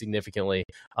hedged pretty significantly.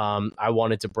 I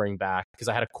wanted to bring back, because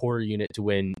I had a quarter unit to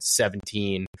win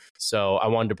 17, so I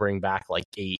wanted to bring back like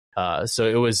 8. So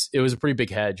it was a pretty big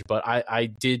hedge, but I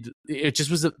did. It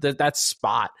just was that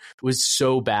spot was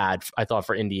so bad, I thought,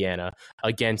 for Indiana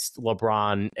against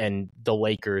LeBron and the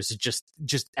Lakers.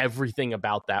 Just everything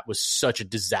about that was such a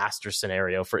disaster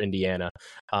scenario for Indiana.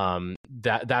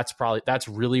 That's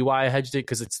really why I hedged it,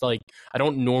 because it's like I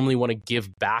don't normally want to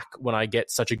give back when I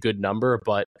get such a good number,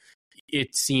 but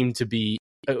it seemed to be,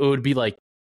 it would be like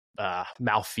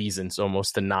malfeasance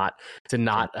almost to not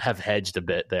have hedged a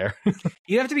bit there.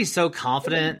 You have to be so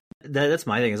confident. That's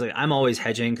my thing. Is like I'm always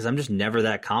hedging because I'm just never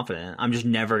that confident. I'm just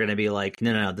never going to be like,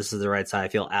 no, this is the right side. I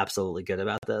feel absolutely good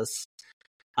about this.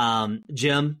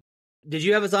 Jim, did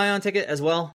you have a Zion ticket as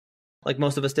well, like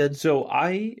most of us did? So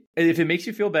if it makes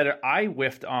you feel better, I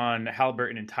whiffed on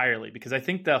Halliburton entirely because I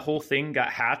think the whole thing got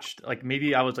hatched. Like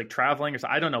maybe I was like traveling or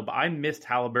something, I don't know, but I missed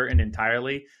Halliburton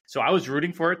entirely. So I was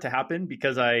rooting for it to happen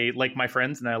because I like my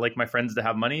friends and I like my friends to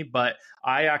have money, but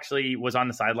I actually was on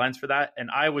the sidelines for that. And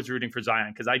I was rooting for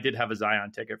Zion because I did have a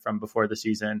Zion ticket from before the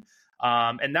season.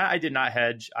 And that I did not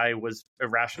hedge. I was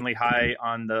irrationally high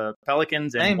on the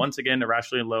Pelicans and once again,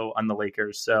 irrationally low on the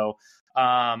Lakers. So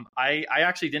I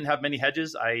actually didn't have many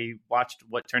hedges. I watched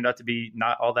what turned out to be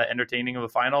not all that entertaining of a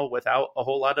final without a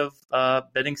whole lot of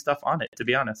betting stuff on it, to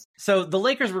be honest. So the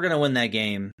Lakers were going to win that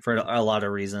game for a lot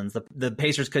of reasons. The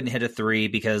Pacers couldn't hit a 3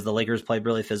 because the Lakers played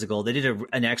really physical. They did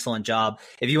an excellent job.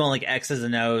 If you want like X's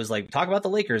and O's, like talk about the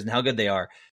Lakers and how good they are.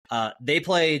 They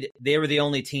were the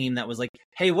only team that was like,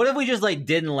 hey, what if we just like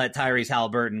didn't let Tyrese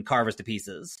Halliburton carve us to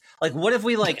pieces? Like, what if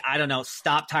we like, I don't know,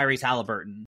 stop Tyrese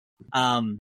Halliburton?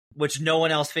 Which no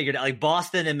one else figured out. Like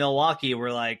Boston and Milwaukee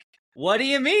were like, what do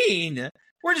you mean?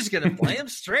 We're just going to play him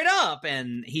straight up.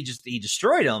 And he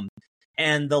destroyed him.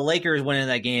 And the Lakers went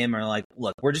into that game and are like,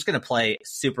 look, we're just going to play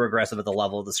super aggressive at the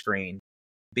level of the screen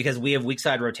because we have weak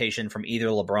side rotation from either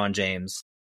LeBron James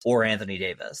or Anthony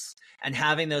Davis. And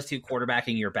having those two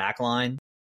quarterbacking your back line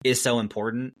is so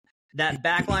important. That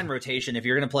backline rotation, if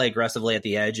you're going to play aggressively at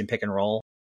the edge and pick and roll,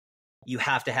 you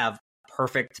have to have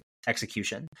perfect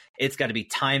execution. It's got to be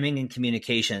timing and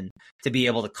communication to be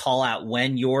able to call out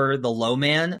when you're the low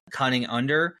man cutting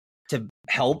under to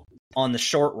help on the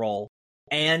short roll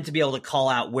and to be able to call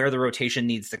out where the rotation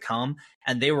needs to come.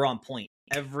 And they were on point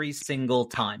every single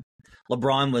time.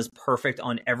 LeBron was perfect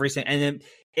on every single, and then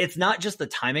it's not just the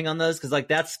timing on those because like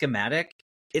that's schematic.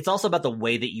 It's also about the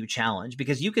way that you challenge,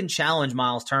 because you can challenge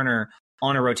Miles Turner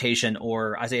on a rotation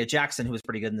or Isaiah Jackson, who was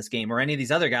pretty good in this game, or any of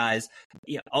these other guys,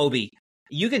 Obi.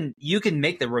 You can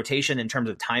make the rotation in terms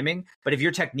of timing, but if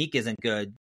your technique isn't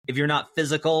good, if you're not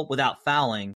physical without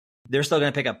fouling, they're still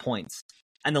going to pick up points.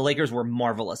 And the Lakers were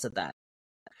marvelous at that.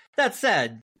 That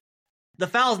said, the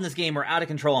fouls in this game were out of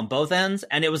control on both ends,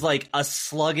 and it was like a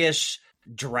sluggish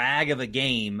drag of a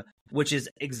game, which is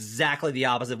exactly the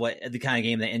opposite of what the kind of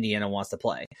game that Indiana wants to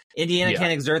play. Indiana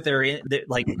can't exert their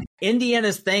like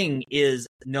Indiana's thing is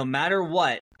no matter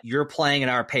what, you're playing at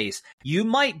our pace. You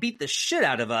might beat the shit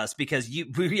out of us because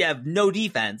we have no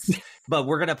defense, but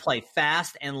we're going to play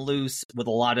fast and loose with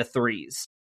a lot of threes.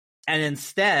 And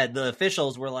instead, the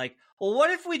officials were like, well, what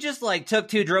if we just like took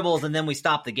 2 dribbles and then we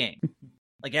stopped the game?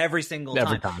 Like every single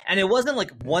time. And it wasn't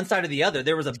like one side or the other.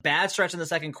 There was a bad stretch in the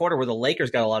second quarter where the Lakers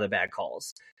got a lot of bad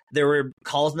calls. There were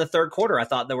calls in the third quarter I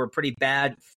thought that were pretty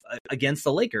bad against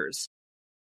the Lakers.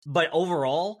 But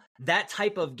overall, that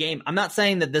type of game, I'm not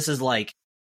saying that this is like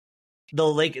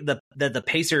the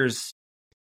Pacers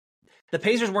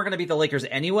weren't going to beat the Lakers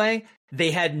anyway.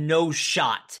 They had no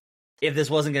shot if this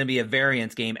wasn't going to be a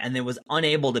variance game, and it was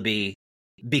unable to be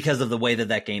because of the way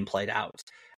that game played out.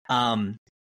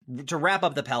 To wrap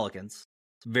up the Pelicans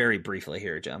very briefly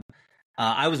here, Jim,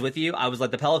 I was with you. I was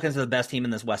like, the Pelicans are the best team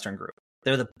in this Western group.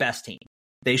 They're the best team.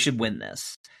 They should win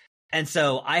this. And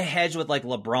so I hedged with like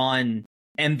LeBron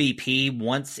MVP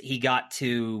once he got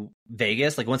to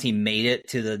Vegas, like once he made it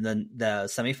to the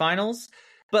semifinals.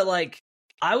 But like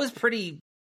I was pretty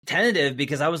tentative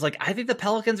because I was like, I think the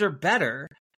Pelicans are better.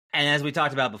 And as we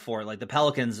talked about before, like the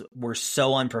Pelicans were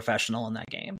so unprofessional in that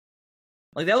game.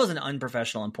 Like that was an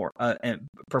unprofessional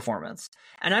performance.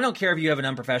 And I don't care if you have an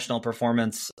unprofessional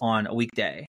performance on a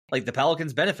weekday. Like the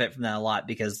Pelicans benefit from that a lot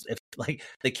because if like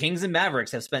the Kings and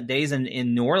Mavericks have spent days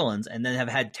in New Orleans and then have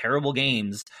had terrible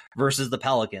games versus the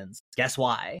Pelicans, guess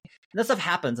why? And that stuff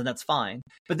happens and that's fine.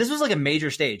 But this was like a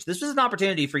major stage. This was an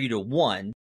opportunity for you to,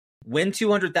 one, win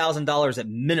 $200,000 at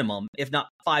minimum, if not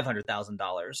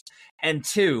 $500,000. And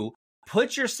 2,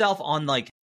 put yourself on like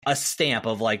a stamp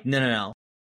of like, no,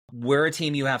 we're a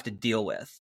team you have to deal with.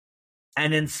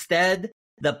 And instead,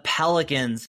 the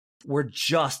Pelicans were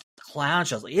just clown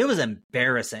shows. It was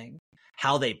embarrassing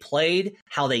how they played,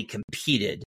 how they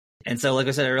competed. And so, like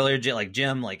I said earlier,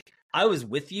 Jim, like I was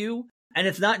with you. And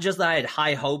it's not just that I had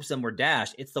high hopes and were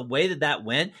dashed. It's the way that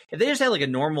went. If they just had like a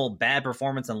normal bad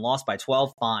performance and lost by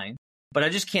 12, fine. But I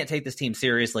just can't take this team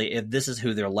seriously if this is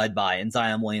who they're led by in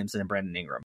Zion Williamson and Brandon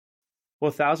Ingram.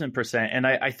 Well, 1,000%. And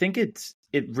I think it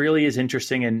really is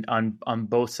interesting on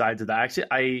both sides of that.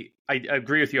 Actually, I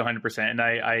agree with you 100%. And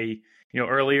I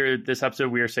earlier this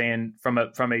episode, we were saying from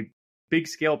a big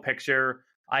scale picture,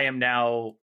 I am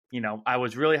now, I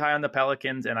was really high on the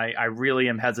Pelicans, and I really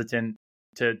am hesitant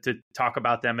to talk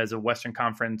about them as a Western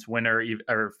Conference winner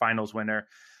or finals winner.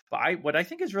 But what I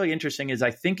think is really interesting is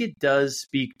I think it does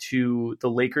speak to the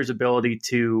Lakers' ability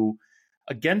to,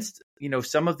 against,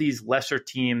 some of these lesser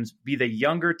teams, be they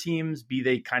younger teams, be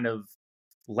they kind of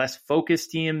less focused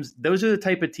teams. Those are the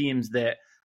type of teams that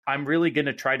I'm really going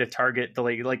to try to target the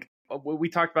Lakers. Like we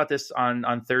talked about this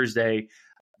on Thursday.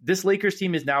 This Lakers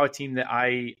team is now a team that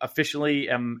I officially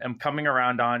am coming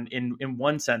around on in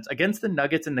one sense. Against the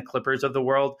Nuggets and the Clippers of the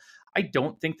world, I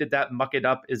don't think that muck it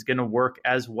up is going to work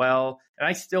as well. And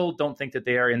I still don't think that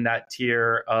they are in that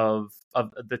tier of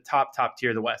the top tier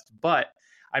of the West. But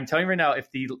I'm telling you right now,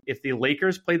 if the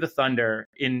Lakers play the Thunder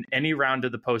in any round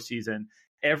of the postseason,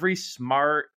 every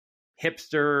smart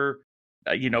hipster,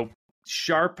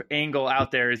 sharp angle out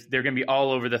there they're going to be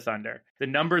all over the Thunder. The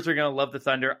numbers are going to love the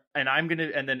Thunder, and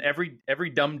then every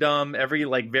dum-dum, every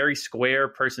like very square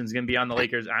person's going to be on the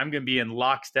Lakers. I'm going to be in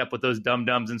lockstep with those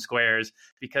dum-dums and squares,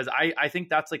 because I think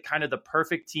that's like kind of the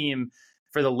perfect team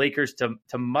for the Lakers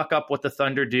to muck up what the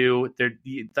Thunder do.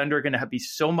 The Thunder are going to be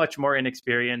so much more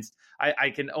inexperienced.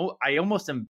 I almost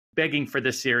am begging for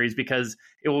this series, because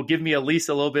it will give me at least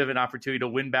a little bit of an opportunity to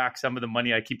win back some of the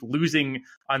money I keep losing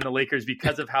on the Lakers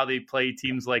because of how they play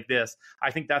teams like this.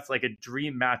 I think that's like a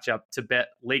dream matchup to bet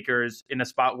Lakers in a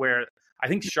spot where I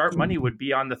think sharp money would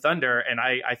be on the Thunder. And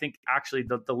I think actually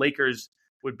the Lakers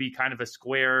would be kind of a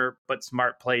square but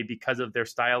smart play because of their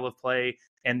style of play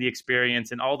and the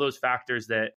experience and all those factors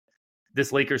that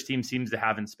this Lakers team seems to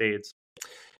have in spades.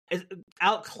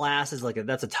 Outclass is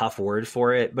that's a tough word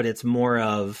for it, but it's more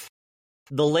of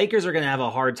the Lakers are going to have a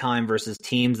hard time versus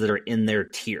teams that are in their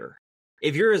tier.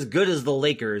 If you're as good as the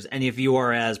Lakers, and if you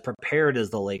are as prepared as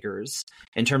the Lakers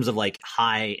in terms of like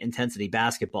high intensity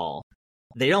basketball,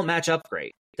 they don't match up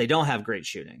great. They don't have great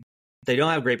shooting. They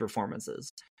don't have great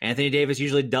performances. Anthony Davis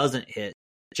usually doesn't hit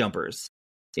jumpers.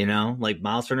 Like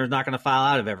Miles Turner's not going to foul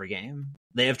out of every game.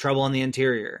 They have trouble on the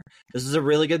interior. This is a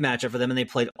really good matchup for them, and they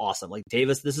played awesome. Like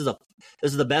Davis, this is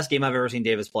the best game I've ever seen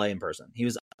Davis play in person. He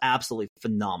was absolutely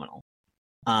phenomenal.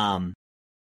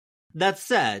 That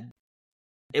said,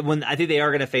 when I think they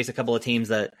are going to face a couple of teams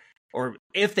that, or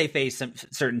if they face some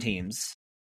certain teams,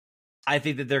 I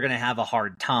think that they're going to have a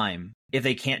hard time if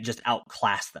they can't just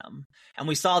outclass them. And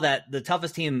we saw that the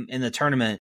toughest team in the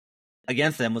tournament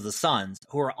against them was the Suns,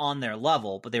 who are on their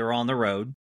level, but they were on the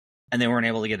road and they weren't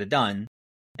able to get it done.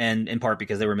 And in part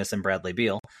because they were missing Bradley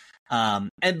Beal.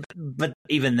 But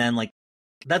even then, like,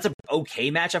 that's an okay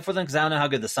matchup for them, because I don't know how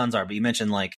good the Suns are, but you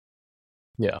mentioned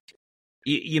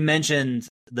you mentioned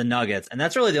the Nuggets, and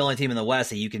that's really the only team in the West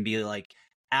that you can be like,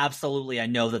 absolutely, I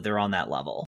know that they're on that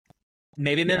level.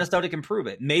 Maybe Minnesota can prove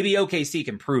it. Maybe OKC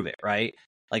can prove it, right?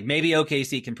 Like, maybe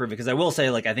OKC can prove it, because I will say,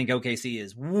 like, I think OKC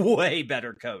is way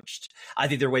better coached. I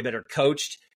think they're way better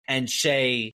coached, and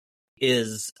Shea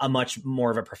is a much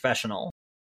more of a professional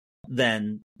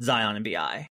than Zion and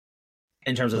BI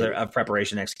in terms of their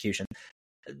preparation execution.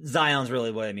 Zion's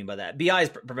really what I mean by that. BI's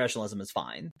professionalism is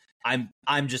fine.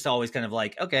 I'm just always kind of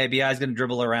like, okay, BI's going to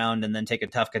dribble around and then take a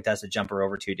tough contested jumper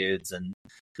over two dudes, and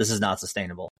this is not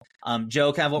sustainable.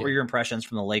 Joe, Kev, what were your impressions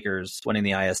from the Lakers winning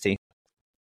the IST?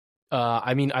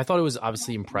 I mean, I thought it was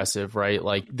obviously impressive, right?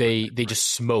 Like they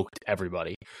just smoked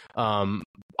everybody.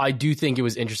 I do think it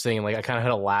was interesting, and like I kind of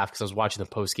had a laugh because I was watching the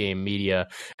post game media,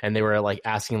 and they were like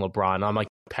asking LeBron. And I'm like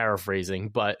paraphrasing,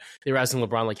 but they were asking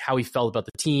LeBron like how he felt about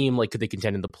the team, like could they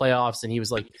contend in the playoffs, and he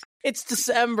was like, "It's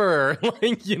December,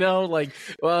 like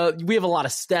we have a lot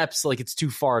of steps, like it's too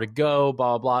far to go."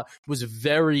 Blah blah. It was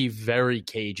very very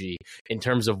cagey in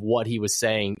terms of what he was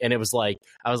saying, and it was like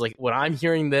I was like, when I'm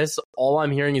hearing this, all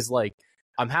I'm hearing is like,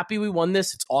 I'm happy we won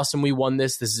this. It's awesome we won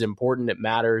this. This is important. It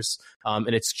matters.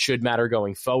 And it should matter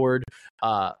going forward.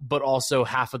 But also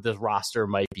half of the roster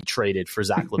might be traded for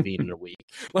Zach LaVine in a week.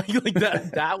 Like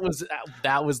that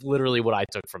was literally what I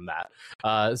took from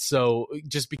that. So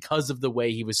just because of the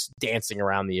way he was dancing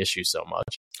around the issue so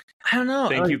much. I don't know.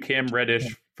 Thank you, Cam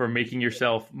Reddish, for making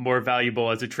yourself more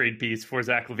valuable as a trade piece for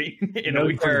Zach LaVine in a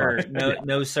week.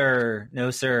 No, sir.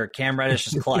 Cam Reddish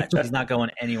is clutch. He's not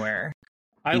going anywhere.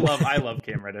 I love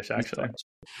Cam Reddish, actually.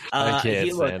 I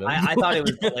can't stand him. I thought it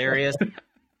was hilarious.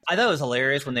 I thought it was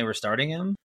hilarious when they were starting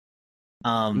him.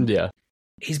 Yeah.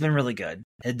 He's been really good.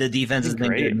 The defense has been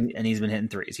great. good, and he's been hitting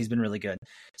threes. He's been really good.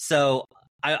 So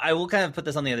I will kind of put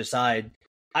this on the other side.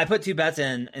 I put 2 bets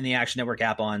in the Action Network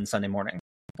app on Sunday morning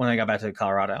when I got back to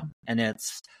Colorado. And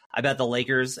I bet the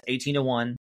Lakers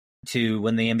 18-1 to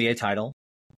win the NBA title.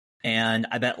 And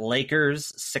I bet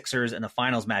Lakers, Sixers in a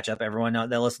finals matchup. Everyone that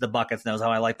listens to Buckets knows how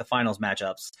I like the finals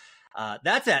matchups.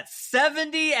 That's at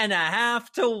 70.5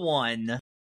 to 1.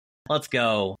 Let's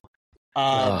go.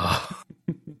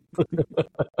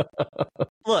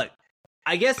 Look,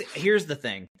 I guess here's the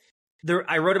thing.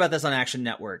 I wrote about this on Action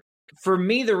Network. For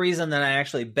me, the reason that I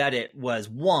actually bet it was,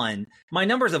 one, my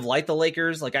numbers have liked the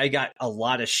Lakers. Like, I got a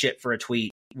lot of shit for a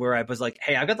tweet where I was like,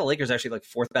 hey, I've got the Lakers actually like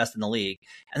 4th best in the league.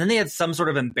 And then they had some sort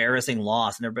of embarrassing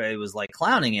loss and everybody was like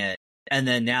clowning it. And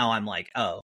then now I'm like,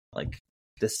 oh, like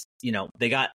this, they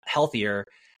got healthier.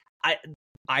 I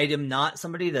am not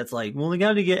somebody that's like, well, they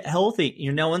got to get healthy.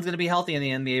 No one's going to be healthy in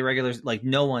the NBA regulars. Like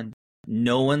no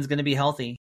one's going to be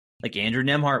healthy. Like Andrew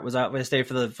Nembhard was out to stay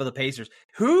for the Pacers.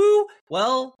 Who?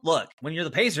 Well, look, when you're the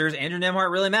Pacers, Andrew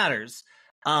Nembhard really matters.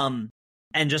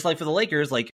 And just like for the Lakers,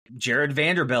 like Jared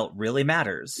Vanderbilt really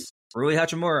matters. Rui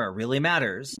Hachimura really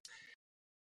matters.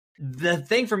 The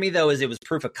thing for me though is it was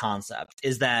proof of concept.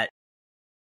 Is that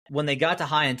when they got to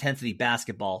high intensity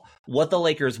basketball, what the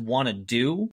Lakers want to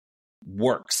do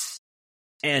works.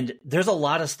 And there's a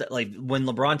lot of like when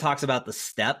LeBron talks about the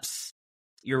steps,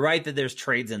 you're right that there's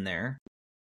trades in there.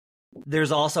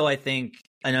 There's also, I think,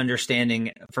 an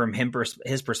understanding from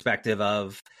his perspective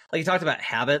of, like he talked about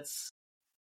habits.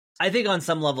 I think on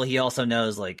some level he also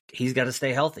knows like he's got to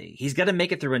stay healthy. He's got to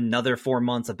make it through another 4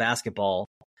 months of basketball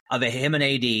of him and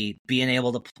AD being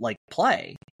able to like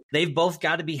play. They've both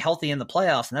got to be healthy in the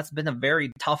playoffs, and that's been a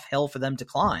very tough hill for them to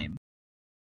climb.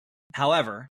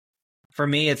 However, for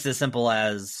me, it's as simple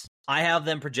as I have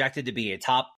them projected to be a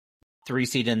top 3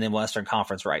 seed in the Western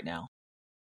Conference right now.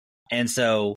 And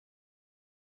so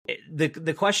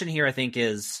the question here, I think,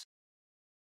 is,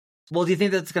 well, do you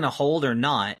think that's going to hold or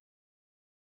not?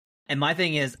 And my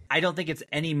thing is, I don't think it's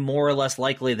any more or less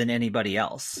likely than anybody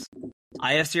else.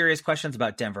 I have serious questions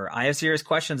about Denver. I have serious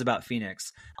questions about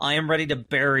Phoenix. I am ready to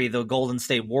bury the Golden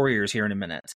State Warriors here in a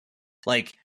minute.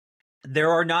 Like,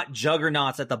 there are not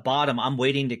juggernauts at the bottom. I'm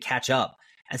waiting to catch up.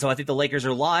 And so I think the Lakers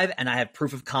are live, and I have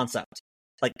proof of concept.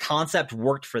 Like, concept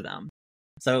worked for them.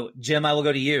 So, Jim, I will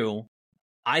go to you.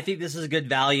 I think this is a good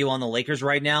value on the Lakers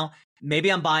right now.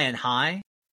 Maybe I'm buying high,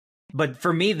 but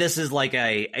for me, this is like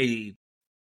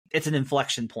it's an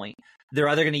inflection point. They're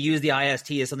either going to use the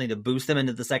IST as something to boost them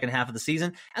into the second half of the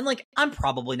season. And like, I'm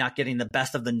probably not getting the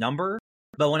best of the number,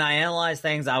 but when I analyze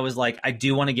things, I was like, I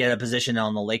do want to get a position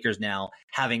on the Lakers now,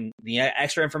 having the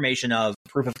extra information of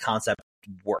proof of concept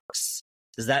works.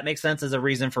 Does that make sense as a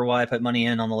reason for why I put money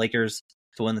in on the Lakers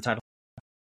to win the title?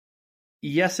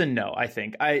 Yes and no, I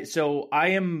think. I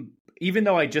am, even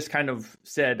though I just kind of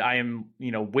said I am,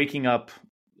 waking up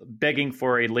begging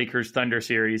for a Lakers Thunder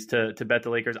series to bet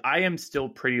the Lakers, I am still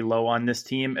pretty low on this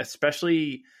team,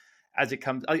 especially as it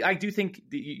comes. I do think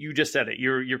you just said it.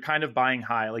 You're kind of buying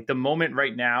high. Like the moment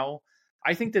right now,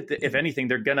 I think that if anything,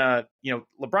 they're gonna,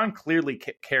 LeBron clearly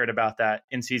cared about that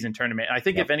in season tournament. I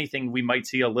think if anything, we might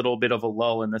see a little bit of a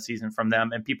lull in the season from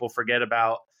them, and people forget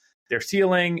about their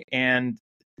ceiling. And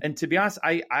to be honest,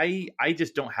 I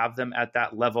just don't have them at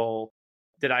that level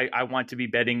that I want to be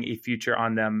betting a future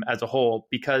on them as a whole,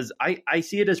 because I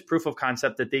see it as proof of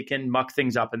concept that they can muck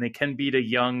things up and they can beat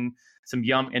some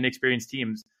young, inexperienced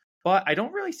teams. But I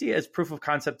don't really see it as proof of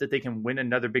concept that they can win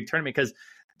another big tournament, because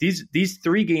these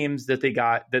 3 games that they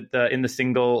got in the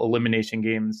single elimination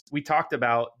games, we talked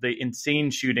about the insane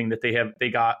shooting that they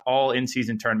got all in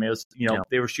season tournament.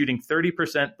 They were shooting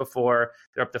 30% before,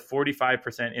 they're up to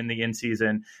 45% in the in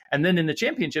season, and then in the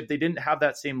championship they didn't have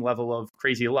that same level of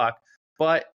crazy luck,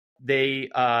 but they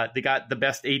got the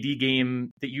best AD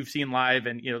game that you've seen live,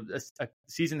 and a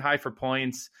season high for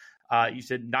points. You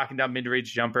said knocking down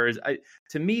mid-range jumpers.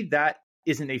 To me, that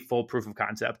isn't a full proof of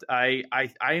concept. I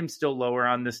am still lower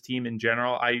on this team in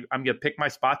general. I'm going to pick my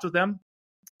spots with them.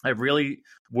 I really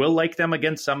will like them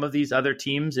against some of these other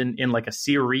teams in like a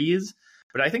series.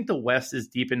 But I think the West is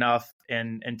deep enough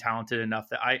and talented enough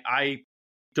that I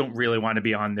don't really want to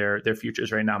be on their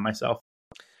futures right now myself.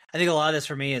 I think a lot of this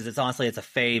for me is it's a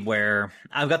fade where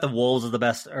I've got the Wolves as the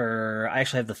best, or I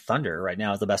actually have the Thunder right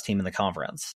now as the best team in the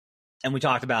conference. And we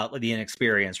talked about like the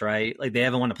inexperience, right? Like they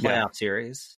haven't won a playoff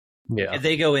series. Yeah. If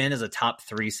they go in as a top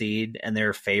 3 seed and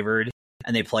they're favored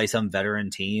and they play some veteran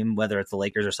team, whether it's the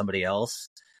Lakers or somebody else,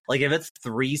 like if it's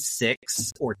 3-6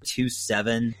 or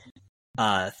 2-7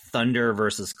 Thunder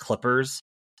versus Clippers,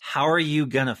 how are you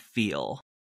going to feel?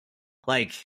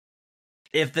 Like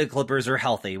if the Clippers are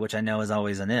healthy, which I know is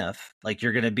always an if, like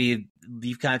you're going to be,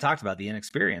 you've kind of talked about the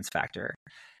inexperience factor.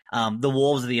 The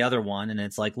Wolves are the other one. And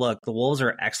it's like, look, the Wolves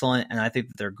are excellent and I think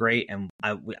that they're great. And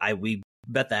we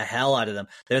bet the hell out of them.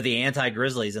 They're the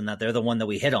anti-Grizzlies in that they're the one that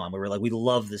we hit on. We were like, we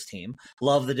love this team,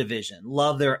 love the division,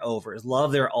 love their overs,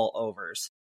 love their all overs.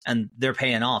 And they're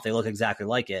paying off. They look exactly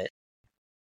like it.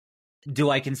 Do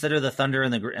I consider the Thunder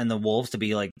and the Wolves to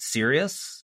be like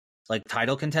serious, like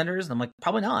title contenders? And I'm like,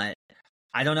 probably not.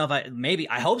 I don't know if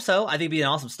I hope so. I think it'd be an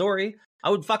awesome story. I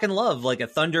would fucking love like a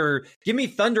Thunder, give me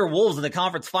Thunder Wolves in the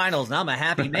conference finals and I'm a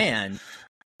happy man.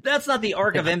 That's not the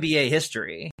arc of NBA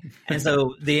history. And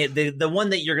so the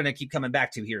one that you're going to keep coming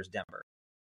back to here is Denver.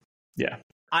 Yeah.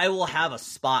 I will have a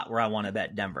spot where I want to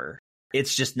bet Denver.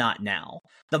 It's just not now.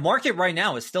 The market right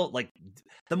now is still like,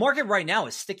 the market right now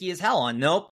is sticky as hell on,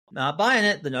 nope, not buying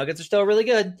it. The Nuggets are still really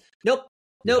good. Nope.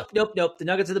 The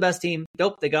Nuggets are the best team.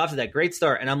 Nope, they got off to that great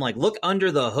start. And I'm like, look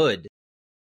under the hood.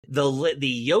 The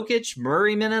Jokic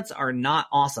Murray minutes are not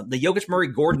awesome. The Jokic Murray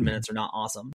Gordon minutes are not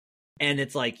awesome. And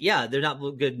it's like, yeah, they're not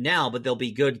good now, but they'll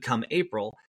be good come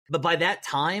April. But by that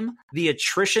time, the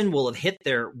attrition will have hit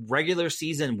their regular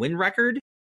season win record,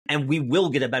 and we will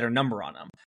get a better number on them.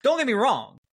 Don't get me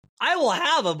wrong. I will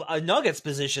have a Nuggets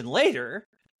position later.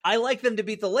 I like them to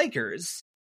beat the Lakers.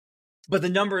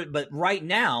 But right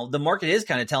now, the market is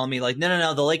kind of telling me like,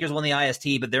 no, the Lakers won the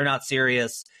IST, but they're not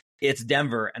serious. It's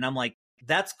Denver. And I'm like,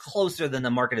 that's closer than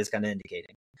the market is kind of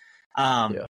indicating. I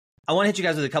want to hit you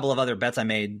guys with a couple of other bets I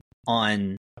made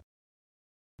on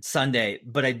Sunday,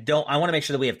 but I want to make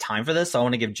sure that we have time for this. So I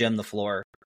want to give Jim the floor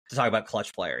to talk about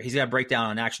Clutch Player. He's got a breakdown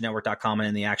on actionnetwork.com and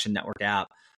in the Action Network app.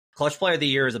 Clutch Player of the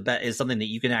Year is something that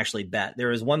you can actually bet.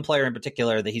 There is one player in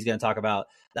particular that he's going to talk about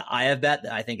that I have bet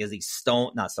that I think is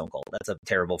not Stone Cold. That's a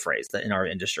terrible phrase that in our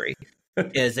industry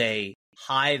is a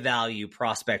high value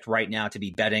prospect right now to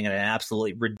be betting at an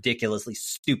absolutely ridiculously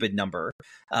stupid number.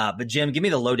 But Jim, give me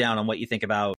the lowdown on what you think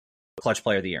about Clutch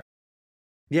Player of the Year.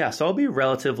 Yeah, so I'll be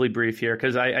relatively brief here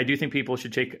because I do think people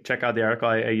should check out the article.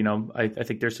 I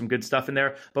think there's some good stuff in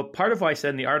there. But part of what I said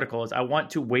in the article is I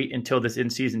want to wait until this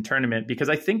in-season tournament because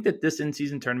I think that this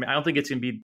in-season tournament, I don't think it's going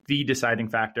to be the deciding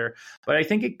factor, but I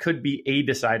think it could be a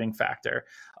deciding factor.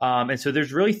 And so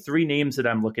there's really 3 names that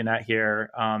I'm looking at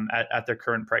here at their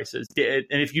current prices. And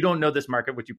if you don't know this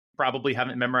market, which you probably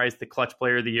haven't memorized the Clutch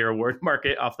Player of the Year award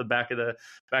market off the back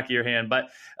of your hand, but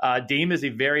Dame is a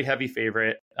very heavy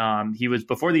favorite. He was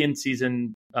before the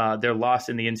in-season, their loss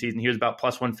in the in-season, he was about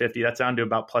plus 150. That's down to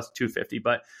about plus 250.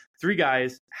 But 3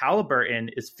 guys,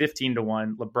 Halliburton is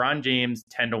 15-1, LeBron James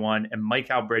 10-1, and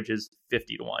Mikal Bridges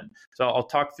 50-1. So I'll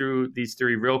talk through these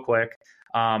 3 real quick.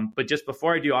 But just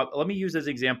before I do, let me use as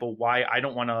an example why I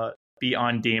don't want to be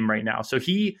on Dame right now. So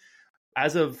he,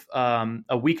 as of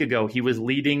a week ago, he was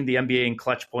leading the NBA in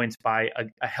clutch points by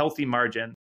a healthy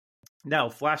margin. Now,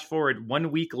 flash forward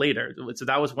 1 week later. So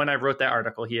that was when I wrote that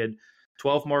article. He had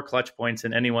 12 more clutch points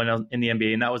than anyone else in the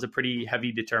NBA. And that was a pretty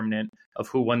heavy determinant of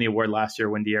who won the award last year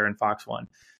when De'Aaron Fox won.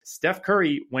 Steph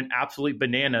Curry went absolutely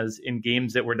bananas in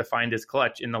games that were defined as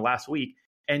clutch in the last week.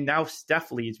 And now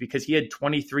Steph leads because he had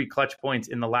 23 clutch points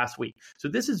in the last week. So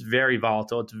this is very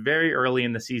volatile. It's very early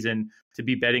in the season to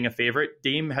be betting a favorite.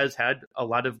 Dame has had a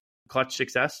lot of clutch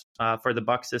success for the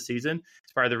Bucks this season.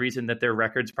 It's part of the reason that their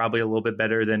record's probably a little bit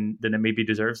better than it maybe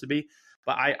deserves to be.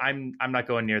 But I'm not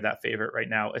going near that favorite right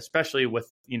now, especially with,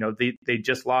 they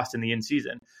just lost in the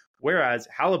in-season. Whereas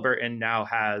Halliburton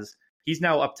he's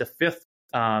now up to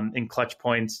 5th in clutch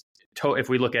points if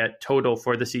we look at total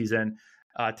for the season.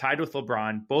 Tied with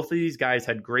LeBron. Both of these guys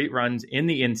had great runs in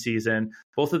the in-season.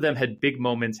 Both of them had big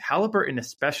moments. Halliburton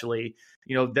especially,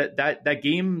 that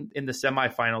game in the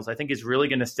semifinals, I think is really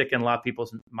going to stick in a lot of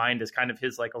people's mind as kind of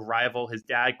his like a rival, his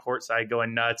dad courtside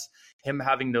going nuts, him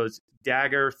having those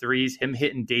dagger threes, him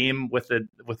hitting Dame with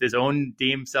his own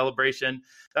Dame celebration.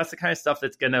 That's the kind of stuff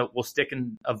that's will stick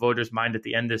in a voter's mind at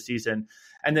the end of the season.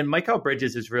 And then Mikal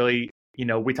Bridges is really,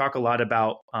 we talk a lot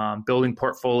about building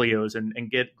portfolios and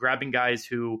grabbing guys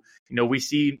who, we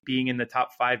see being in the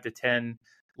top 5 to 10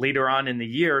 later on in the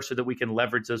year so that we can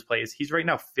leverage those plays. He's right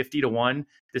now 50-1,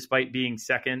 despite being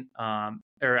second.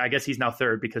 Or I guess he's now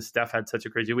third because Steph had such a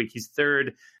crazy week. He's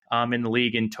third in the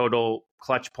league in total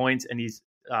clutch points, and he's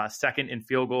second in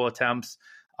field goal attempts.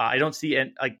 I don't see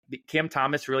Cam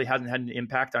Thomas really hasn't had an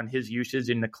impact on his usage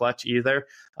in the clutch either.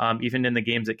 Even in the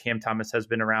games that Cam Thomas has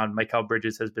been around, Mikal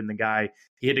Bridges has been the guy.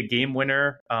 He hit a game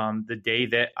winner the day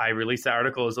that I released the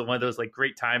article. It was one of those like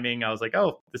great timing. I was like,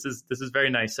 oh, this is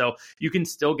very nice. So you can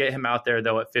still get him out there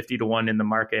though at 50-1 in the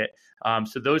market.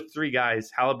 So those three guys,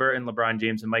 Halliburton, LeBron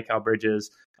James, and Mikal Bridges,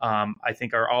 I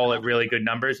think are all at really good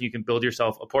numbers. You can build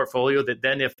yourself a portfolio that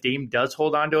then if Dame does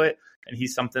hold on to it, and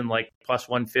he's something like plus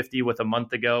 150 with a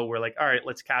month ago, we're like, all right,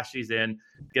 let's cash these in,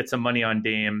 get some money on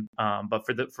Dame. But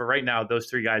for right now, those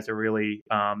three guys are really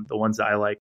the ones that I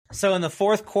like. So in the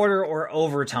fourth quarter or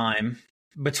overtime,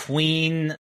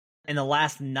 in the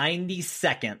last 90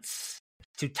 seconds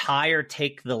to tie or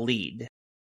take the lead.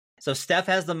 So Steph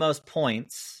has the most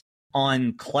points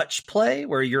on clutch play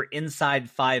where you're inside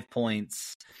 5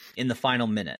 points in the final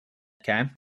minute. Okay.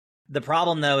 The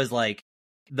problem though is like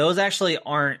those actually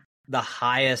aren't the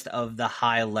highest of the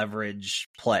high leverage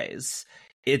plays.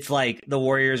 It's like the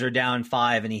Warriors are down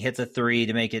 5 and he hits a 3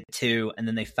 to make it 2 and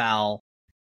then they foul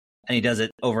and he does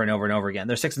it over and over and over again.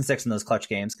 They're 6-6 in those clutch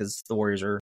games because the Warriors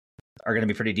are going to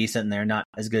be pretty decent and they're not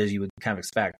as good as you would kind of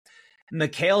expect.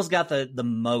 Mikhail's got the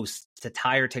most to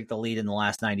tie or take the lead in the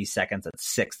last 90 seconds at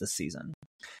 6 this season.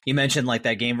 You mentioned like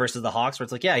that game versus the Hawks where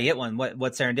it's like, yeah, he hit one. What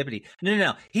serendipity?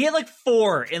 No. He hit like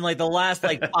 4 in like the last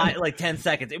like 10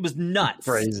 seconds. It was nuts.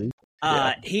 Crazy.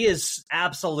 He is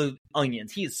absolute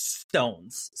onions. He is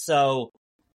stones. So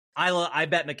I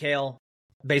bet Mikhail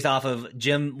based off of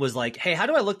Jim was like, hey, how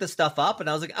do I look this stuff up? And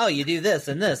I was like, oh, you do this,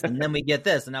 and then we get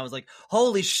this. And I was like,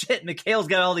 holy shit, Mikhail's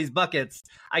got all these buckets.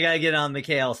 I got to get on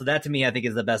Mikhail. So that to me, I think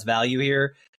is the best value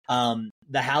here.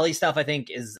 The Hallie stuff, I think,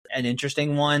 is an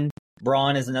interesting one.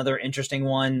 Braun is another interesting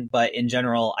one. But in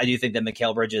general, I do think that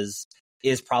Mikal Bridges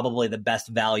is probably the best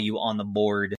value on the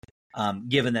board,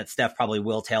 given that Steph probably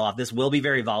will tail off. This will be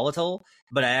very volatile,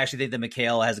 but I actually think that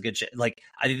Mikal has a good I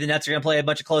think the Nets are going to play a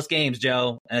bunch of close games,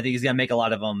 Joe, and I think he's going to make a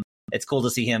lot of them. It's cool to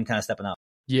see him kind of stepping up.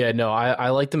 Yeah, no, I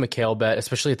like the Mikal bet,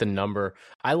 especially at the number.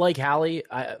 I like Hallie.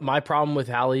 My problem with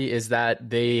Hallie is that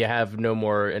they have no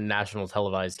more national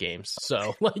televised games.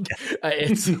 So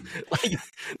it's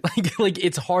like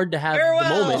it's hard to have the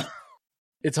moment.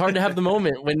 It's hard to have the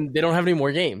moment when they don't have any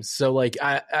more games. So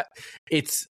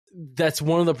that's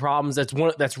one of the problems.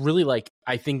 That's really like,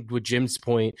 I think with Jim's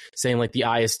point saying like the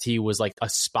IST was like a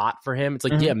spot for him. It's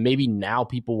like, yeah, maybe now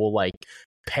people will like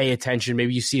pay attention.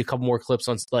 Maybe you see a couple more clips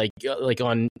on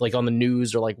on the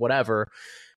news or like whatever.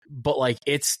 But like,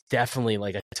 it's definitely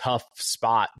like a tough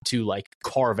spot to like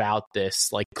carve out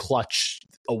this like clutch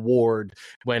award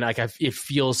when like it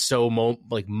feels so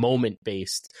moment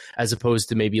based as opposed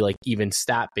to maybe like even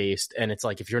stat based. And it's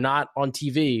like, if you're not on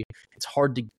TV, it's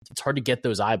hard to get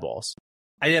those eyeballs.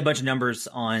 I did a bunch of numbers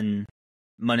on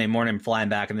Monday morning flying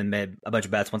back and then made a bunch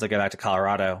of bets once I got back to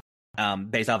Colorado,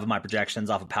 based off of my projections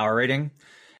off of power rating.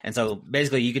 And so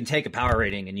basically you can take a power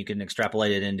rating and you can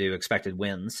extrapolate it into expected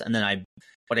wins. And then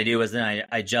what I do is I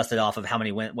adjust it off of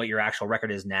what your actual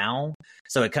record is now.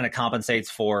 So it kind of compensates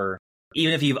for,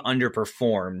 even if you've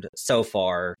underperformed so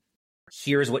far,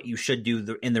 here's what you should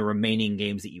do in the remaining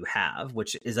games that you have,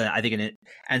 which is, I think,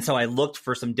 and so I looked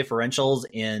for some differentials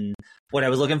in what I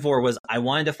was looking for was I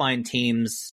wanted to find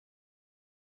teams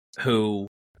who,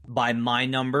 by my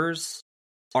numbers,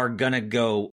 are going to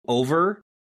go over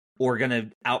or going to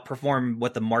outperform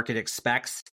what the market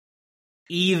expects,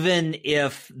 even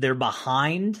if they're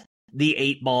behind the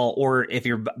 8 ball or if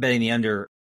you're betting the under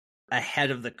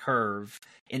ahead of the curve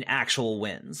in actual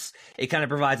wins. It kind of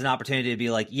provides an opportunity to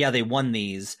be like, yeah, they won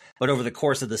these, but over the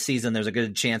course of the season, there's a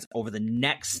good chance over the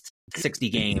next 60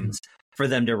 games for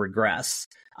them to regress.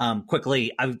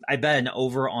 Quickly, I bet an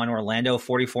over on Orlando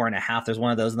 44.5. There's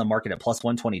one of those in the market at plus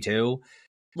 122.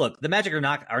 Look, the Magic are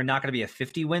not going to be a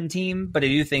 50-win team, but I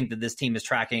do think that this team is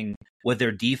tracking with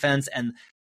their defense, and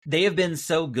they have been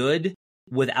so good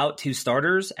without 2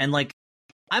 starters. And like,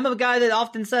 I'm a guy that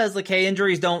often says, like, hey,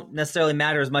 injuries don't necessarily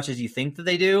matter as much as you think that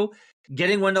they do.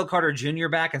 Getting Wendell Carter Jr.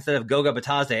 back instead of Goga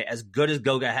Bitadze, as good as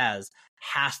Goga has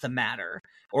to matter.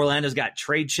 Orlando's got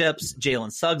trade chips.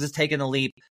 Jalen Suggs has taken a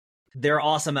leap. They're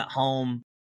awesome at home.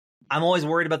 I'm always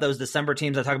worried about those December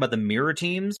teams. I talk about the mirror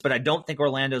teams, but I don't think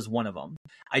Orlando's one of them.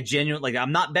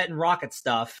 I'm not betting Rocket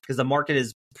stuff because the market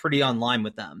is pretty online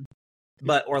with them.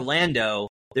 But Orlando,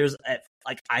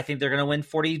 I think they're going to win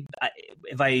 40.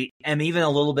 If I am even a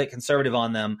little bit conservative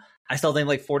on them, I still think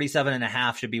like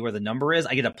 47.5 should be where the number is.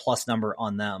 I get a plus number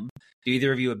on them. Do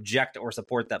either of you object or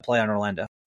support that play on Orlando?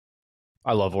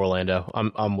 I love Orlando.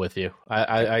 I'm with you.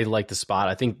 I like the spot.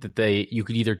 I think that you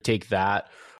could either take that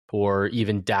or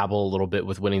even dabble a little bit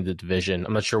with winning the division.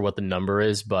 I'm not sure what the number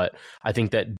is, but I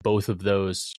think that both of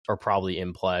those are probably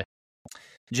in play.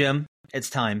 Jim, it's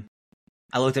time.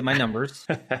 I looked at my numbers.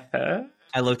 I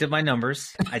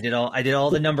did all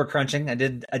the number crunching. I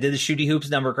did the Shooty Hoops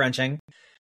number crunching.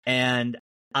 And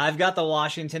I've got the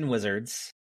Washington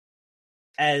Wizards,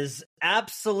 as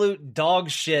absolute dog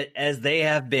shit as they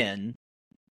have been,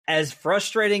 as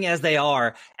frustrating as they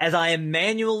are, as I am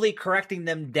manually correcting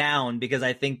them down because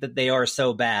I think that they are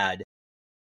so bad.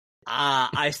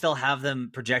 I still have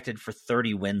them projected for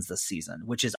 30 wins this season,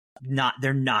 which is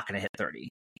they're not going to hit 30.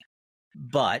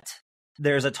 But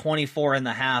there's a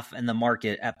 24.5 in the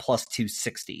market at plus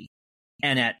 260.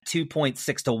 And at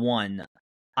 2.6 to 1,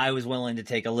 I was willing to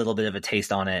take a little bit of a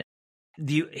taste on it.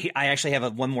 I actually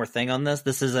have one more thing on this.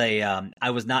 This is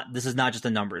this is not just a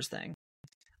numbers thing.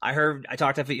 I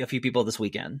talked to a few people this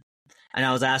weekend, and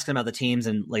I was asking about the teams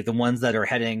and like the ones that are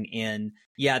heading in.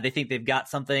 Yeah, they think they've got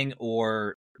something,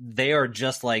 or they are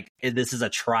just like, this is a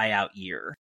tryout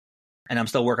year. And I'm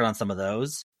still working on some of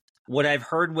those. What I've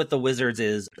heard with the Wizards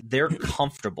is they're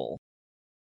comfortable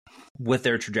with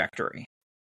their trajectory.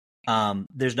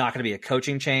 There's not going to be a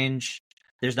coaching change.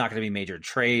 There's not going to be major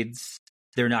trades.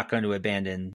 They're not going to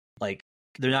abandon,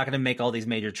 they're not going to make all these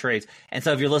major trades. And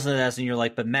so if you're listening to this and you're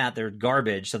like, but Matt, they're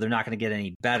garbage, so they're not going to get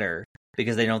any better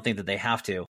because they don't think that they have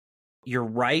to. You're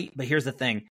right, but here's the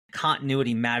thing.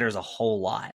 Continuity matters a whole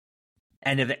lot.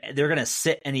 And if they're going to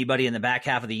sit anybody in the back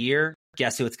half of the year,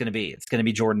 guess who it's going to be? It's going to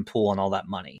be Jordan Poole and all that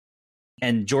money.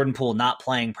 And Jordan Poole not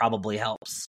playing probably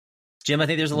helps. Jim, I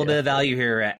think there's a little bit of value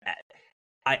here.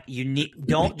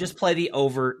 Don't just play the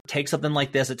over. Take something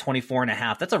like this at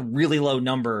 24.5. That's a really low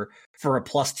number for a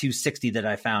plus 260 that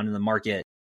I found in the market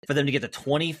for them to get the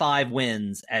 25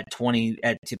 wins at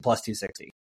plus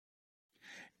 260.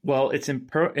 Well, it's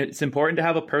important to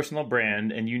have a personal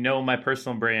brand, and my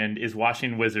personal brand is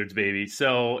Washington Wizards, baby.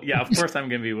 So yeah, of course I'm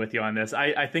going to be with you on this.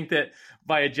 I think that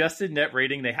by adjusted net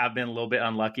rating, they have been a little bit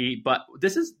unlucky, but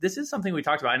this is something we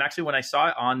talked about. And actually, when I saw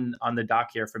it on the doc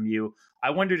here from you, I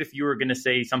wondered if you were going to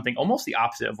say something almost the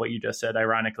opposite of what you just said,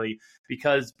 ironically,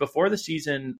 because before the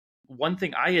season, one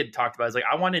thing I had talked about is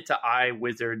I wanted to eye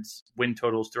Wizards win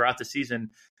totals throughout the season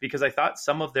because I thought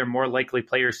some of their more likely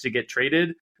players to get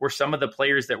traded were some of the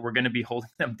players that were going to be holding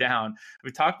them down.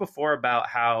 We talked before about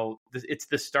how it's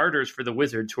the starters for the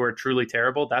Wizards who are truly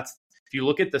terrible. If you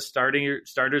look at the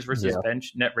starters versus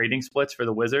bench net rating splits for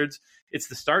the Wizards, it's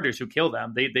the starters who kill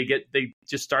them. They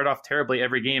just start off terribly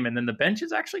every game, and then the bench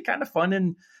is actually kind of fun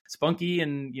and spunky,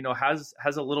 and has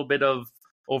a little bit of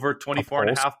over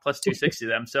 24.5 plus 260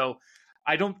 them. So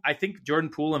I think Jordan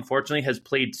Poole, unfortunately, has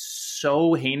played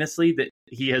so heinously that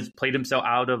he has played himself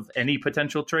out of any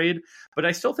potential trade. But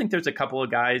I still think there's a couple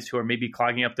of guys who are maybe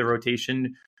clogging up the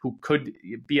rotation who could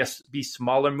be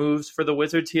smaller moves for the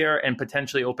Wizards here and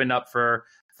potentially open up for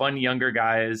fun younger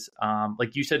guys.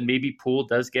 Like you said, maybe Poole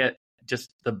does get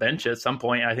just the bench at some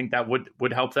point. I think that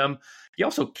would help them. He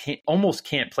also almost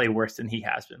can't play worse than he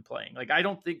has been playing.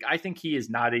 I think he is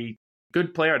not a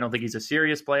good player. I don't think he's a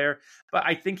serious player, but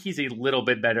I think he's a little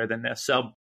bit better than this.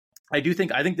 So I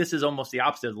think this is almost the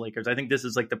opposite of the Lakers. I think this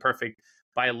is like the perfect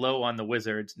buy low on the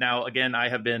Wizards. Now, again, I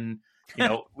have been,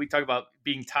 we talk about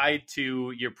being tied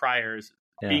to your priors.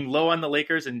 Yeah. Being low on the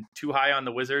Lakers and too high on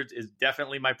the Wizards is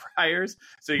definitely my priors.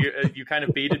 So you kind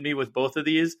of baited me with both of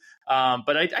these.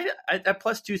 But I at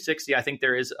plus 260, I think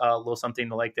there is a little something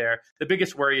to like there. The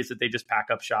biggest worry is that they just pack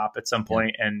up shop at some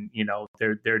point, and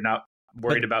they're not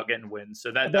worried about getting wins.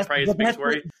 So that's probably his biggest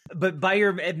worry. But by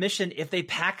your admission, if they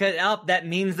pack it up, that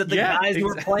means that the guys who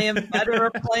are playing better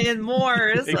are playing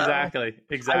more. So. Exactly.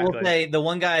 I will say the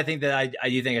one guy I think that I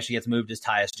do think actually gets moved is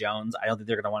Tyus Jones. I don't think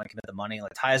they're going to want to commit the money.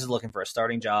 Like Tyus is looking for a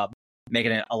starting job,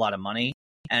 making it a lot of money.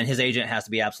 And his agent has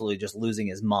to be absolutely just losing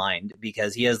his mind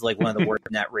because he has like one of the worst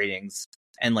net ratings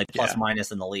and like plus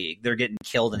minus in the league. They're getting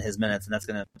killed in his minutes. And that's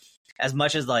going to, as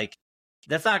much as like,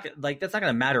 that's not going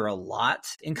to matter a lot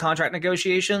in contract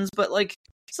negotiations, but like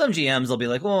some GMs will be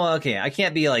like, well, okay, I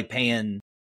can't be like paying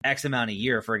X amount a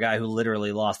year for a guy who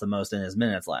literally lost the most in his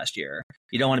minutes last year.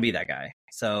 You don't want to be that guy.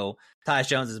 So Tyus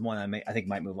Jones is one that I think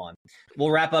might move on.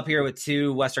 We'll wrap up here with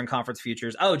two Western Conference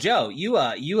futures. Oh, Joe, you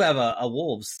have a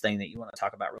Wolves thing that you want to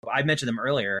talk about. I mentioned them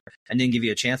earlier and didn't give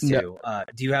you a chance to. No.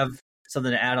 Do you have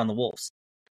something to add on the Wolves?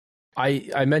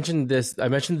 I mentioned this. I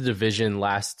mentioned the division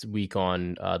last week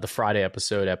on the Friday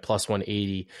episode at plus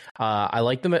 180. I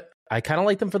like them. I kind of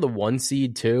like them for the 1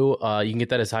 seed too. You can get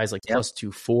that as high as like plus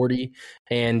 240,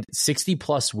 and 60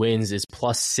 plus wins is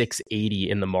plus 680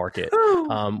 in the market,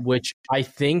 which I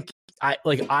think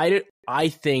I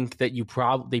think that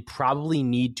they probably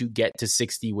need to get to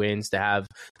 60 wins to have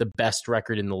the best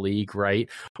record in the league, right?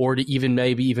 Or to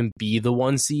maybe even be the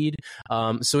 1 seed.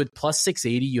 So at plus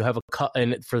 680, you have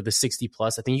and for the 60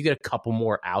 plus, I think you get a couple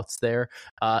more outs there.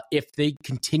 If they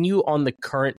continue on the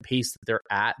current pace that they're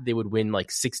at, they would win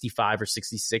like 65 or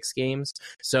 66 games.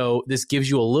 So this gives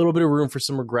you a little bit of room for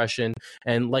some regression.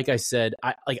 And like I said,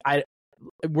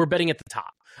 we're betting at the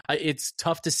top. It's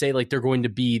tough to say like they're going to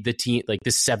be the team, like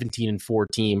this 17-4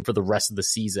 team for the rest of the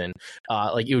season.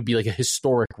 Like it would be like a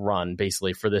historic run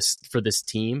basically for this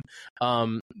team.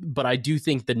 But I do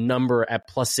think the number at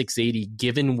plus 680,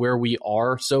 given where we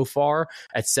are so far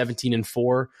at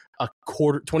 17-4, a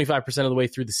quarter, 25% of the way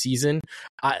through the season,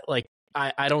 I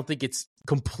don't think it's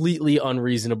completely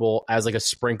unreasonable as like a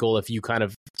sprinkle if you kind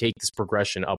of take this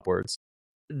progression upwards.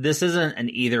 This isn't an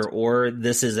either or.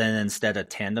 This is instead a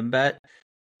tandem bet.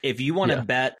 If you want to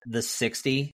bet the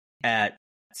 60 at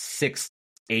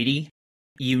 680,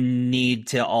 you need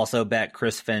to also bet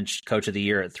Chris Finch Coach of the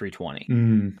Year at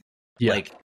 320.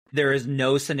 Like there is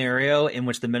no scenario in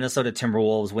which the Minnesota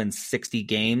Timberwolves win 60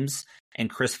 games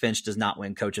and Chris Finch does not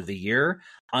win Coach of the Year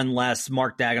unless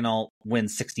Mark Daigneault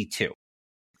wins 62.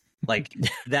 Like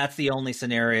that's the only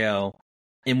scenario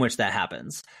in which that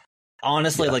happens.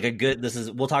 Honestly, like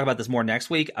we'll talk about this more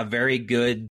next week. A very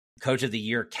good Coach of the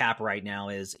Year cap right now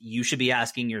is you should be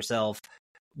asking yourself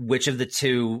which of the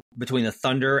two between the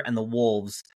Thunder and the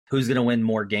Wolves, who's going to win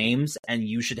more games. And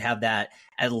you should have that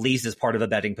at least as part of a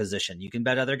betting position. You can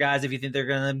bet other guys if you think they're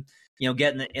going to,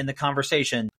 get in the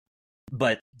conversation.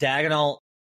 But Daigneault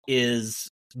is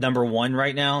number 1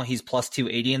 right now. He's plus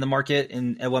 280 in the market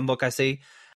at one book I see.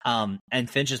 And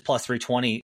Finch is plus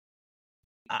 320.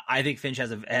 I think Finch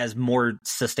has more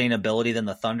sustainability than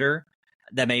the Thunder.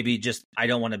 That may be just I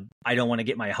don't want to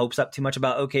get my hopes up too much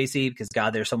about OKC because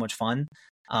God, they're so much fun.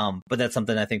 But that's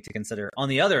something I think to consider. On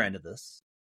the other end of this,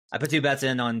 I put 2 bets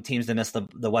in on teams that miss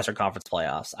the Western Conference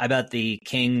playoffs. I bet the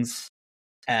Kings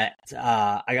at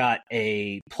I got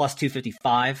a plus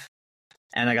 255,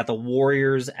 and I got the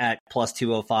Warriors at plus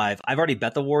 205. I've already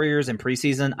bet the Warriors in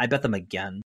preseason. I bet them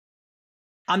again.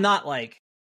 I'm not like,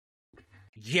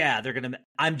 yeah, they're gonna.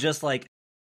 I'm just like,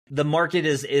 the market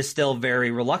is still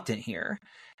very reluctant here.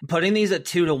 Putting these at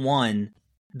 2-1,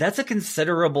 that's a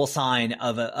considerable sign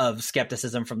of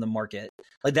skepticism from the market.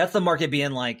 Like that's the market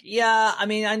being like, yeah, I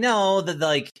mean, I know that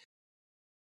like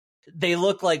they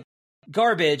look like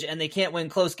garbage and they can't win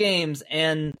close games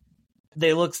and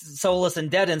they look soulless and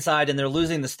dead inside and they're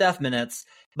losing the Steph minutes,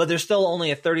 but there's still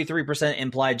only a 33%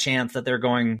 implied chance that they're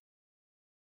going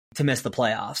to miss the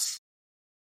playoffs.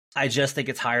 I just think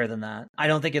it's higher than that. I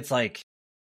don't think it's like,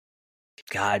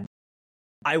 God,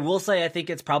 I will say I think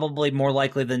it's probably more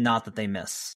likely than not that they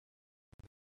miss.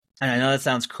 And I know that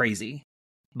sounds crazy,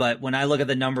 but when I look at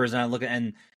the numbers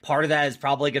and part of that is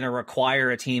probably going to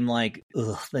require a team like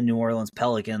the New Orleans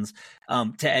Pelicans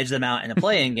to edge them out in a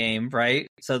play-in game, right?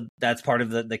 So that's part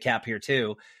of the cap here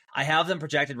too. I have them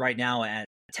projected right now at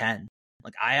 10.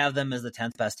 Like I have them as the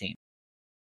 10th best team.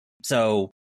 So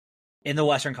in the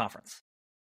Western Conference.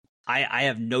 I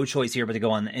have no choice here but to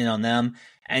go in on them.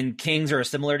 And Kings are a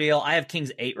similar deal. I have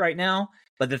Kings 8 right now.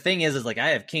 But the thing is like I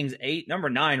have Kings 8. Number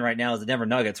 9 right now is the Denver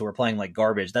Nuggets, who are playing like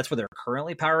garbage. That's where they're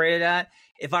currently power rated at.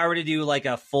 If I were to do like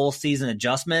a full season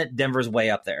adjustment, Denver's way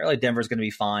up there. Like Denver's going to be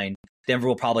fine. Denver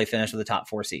will probably finish with the top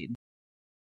 4 seed.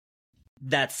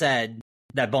 That said,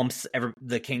 that bumps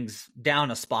the Kings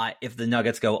down a spot if the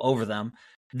Nuggets go over them.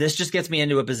 This just gets me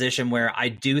into a position where I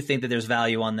do think that there's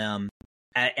value on them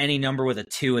at any number with a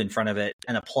 2 in front of it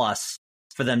and a plus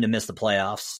for them to miss the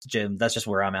playoffs. Jim, that's just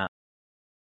where I'm at.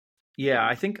 Yeah,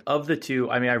 I think of the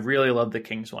two, I mean, I really love the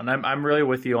Kings one. I'm really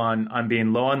with you on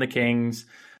being low on the Kings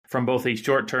from both a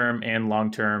short-term and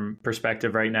long-term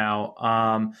perspective right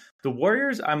now. The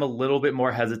Warriors, I'm a little bit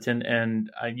more hesitant, and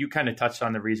you kind of touched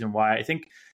on the reason why. I think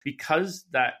because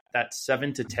that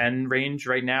 7 to 10 range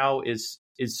right now is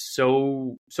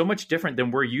so much different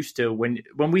than we're used to when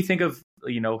we think of,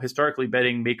 historically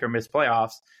betting make or miss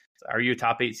playoffs. Are you a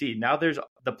top 8 seed? Now there's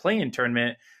the play-in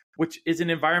tournament, which is an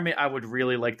environment I would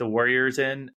really like the Warriors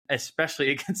in,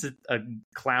 especially against a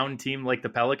clown team like the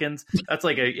Pelicans. That's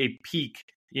like a peak,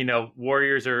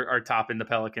 Warriors are topping the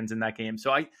Pelicans in that game.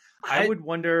 So I would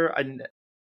wonder,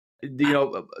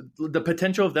 the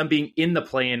potential of them being in the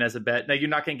play-in as a bet. Now, you're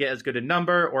not going to get as good a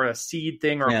number or a seed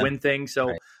thing or a win thing. So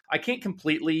right. I can't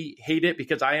completely hate it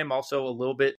because I am also a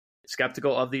little bit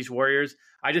skeptical of these Warriors.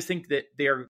 I just think that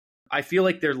they're I feel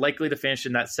like they're likely to finish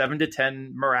in that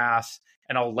 7-10 morass,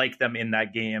 and I'll like them in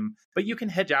that game. But you can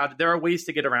hedge out. There are ways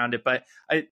to get around it. But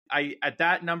I at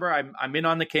that number, I'm in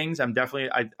on the Kings. I'm definitely,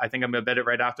 I think I'm going to bet it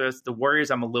right after this. The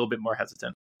Warriors, I'm a little bit more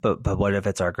hesitant. But what if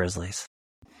it's our Grizzlies?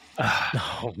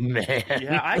 Oh, man.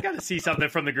 Yeah, I got to see something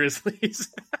from the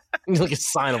Grizzlies. Like a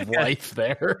sign of life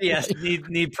there. Yes,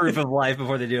 need proof of life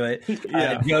before they do it.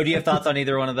 Yeah. Joe, do you have thoughts on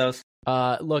either one of those?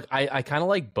 Look, I kind of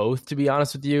like both, to be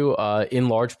honest with you, in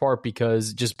large part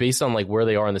because just based on like where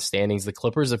they are in the standings, the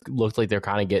Clippers have looked like they're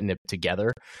kind of getting it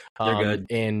together. They're good.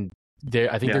 And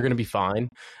I think they're going to be fine.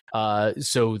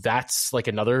 So that's like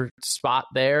another spot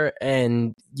there.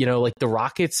 And, you know, like the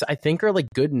Rockets, I think are like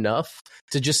good enough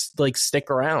to just like stick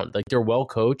around. Like they're well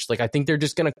coached. Like I think they're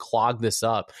just going to clog this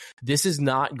up. This is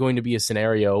not going to be a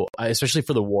scenario, especially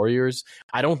for the Warriors.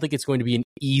 I don't think it's going to be an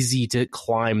easy to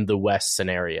climb the West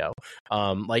scenario.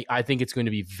 Like I think it's going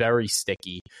to be very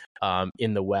sticky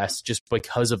in the West just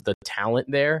because of the talent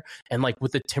there. And like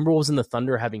with the Timberwolves and the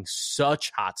Thunder having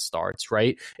such hot starts,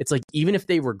 right? It's like even if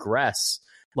they regress,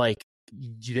 like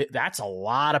that's a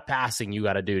lot of passing you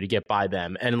got to do to get by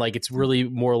them. And like it's really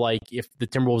more like if the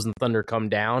Timberwolves and the Thunder come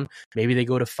down, maybe they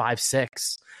go to 5-6.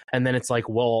 And then it's like,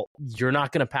 well, you're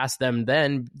not going to pass them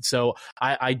then. So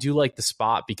I do like the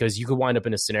spot because you could wind up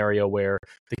in a scenario where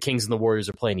the Kings and the Warriors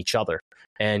are playing each other.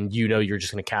 And you know you're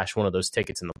just going to cash one of those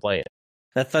tickets in the play-in.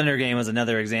 That Thunder game was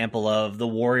another example of the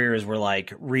Warriors were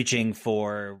like reaching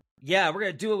for, yeah, we're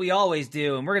going to do what we always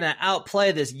do. And we're going to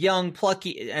outplay this young,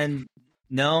 plucky, and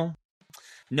no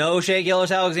Shai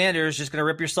Gilgeous-Alexander is just going to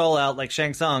rip your soul out like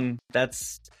Shang Tsung.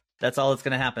 That's all that's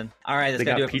going to happen. All right, that's They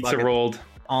got pizza rolled.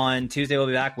 On Tuesday, we'll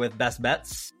be back with best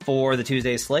bets for the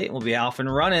Tuesday slate. We'll be off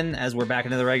and running as we're back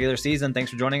into the regular season. Thanks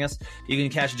for joining us. You can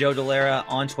catch Joe Delara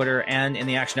on Twitter and in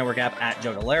the Action Network app at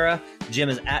Joe Delara. Jim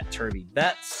is at Turby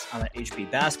Bets. I'm at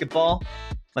HP Basketball.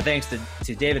 My thanks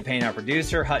to David Payne, our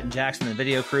producer, Hutton Jackson, and the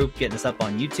video crew, getting us up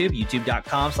on YouTube,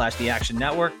 youtube.com/The Action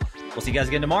Network. We'll see you guys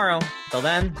again tomorrow. Till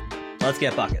then, let's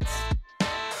get buckets.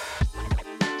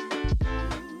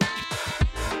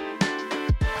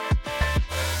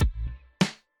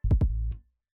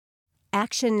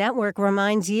 Action Network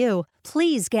reminds you,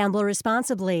 please gamble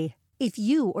responsibly. If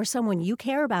you or someone you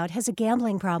care about has a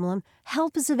gambling problem,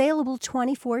 help is available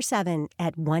 24/7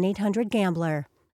 at 1-800-GAMBLER.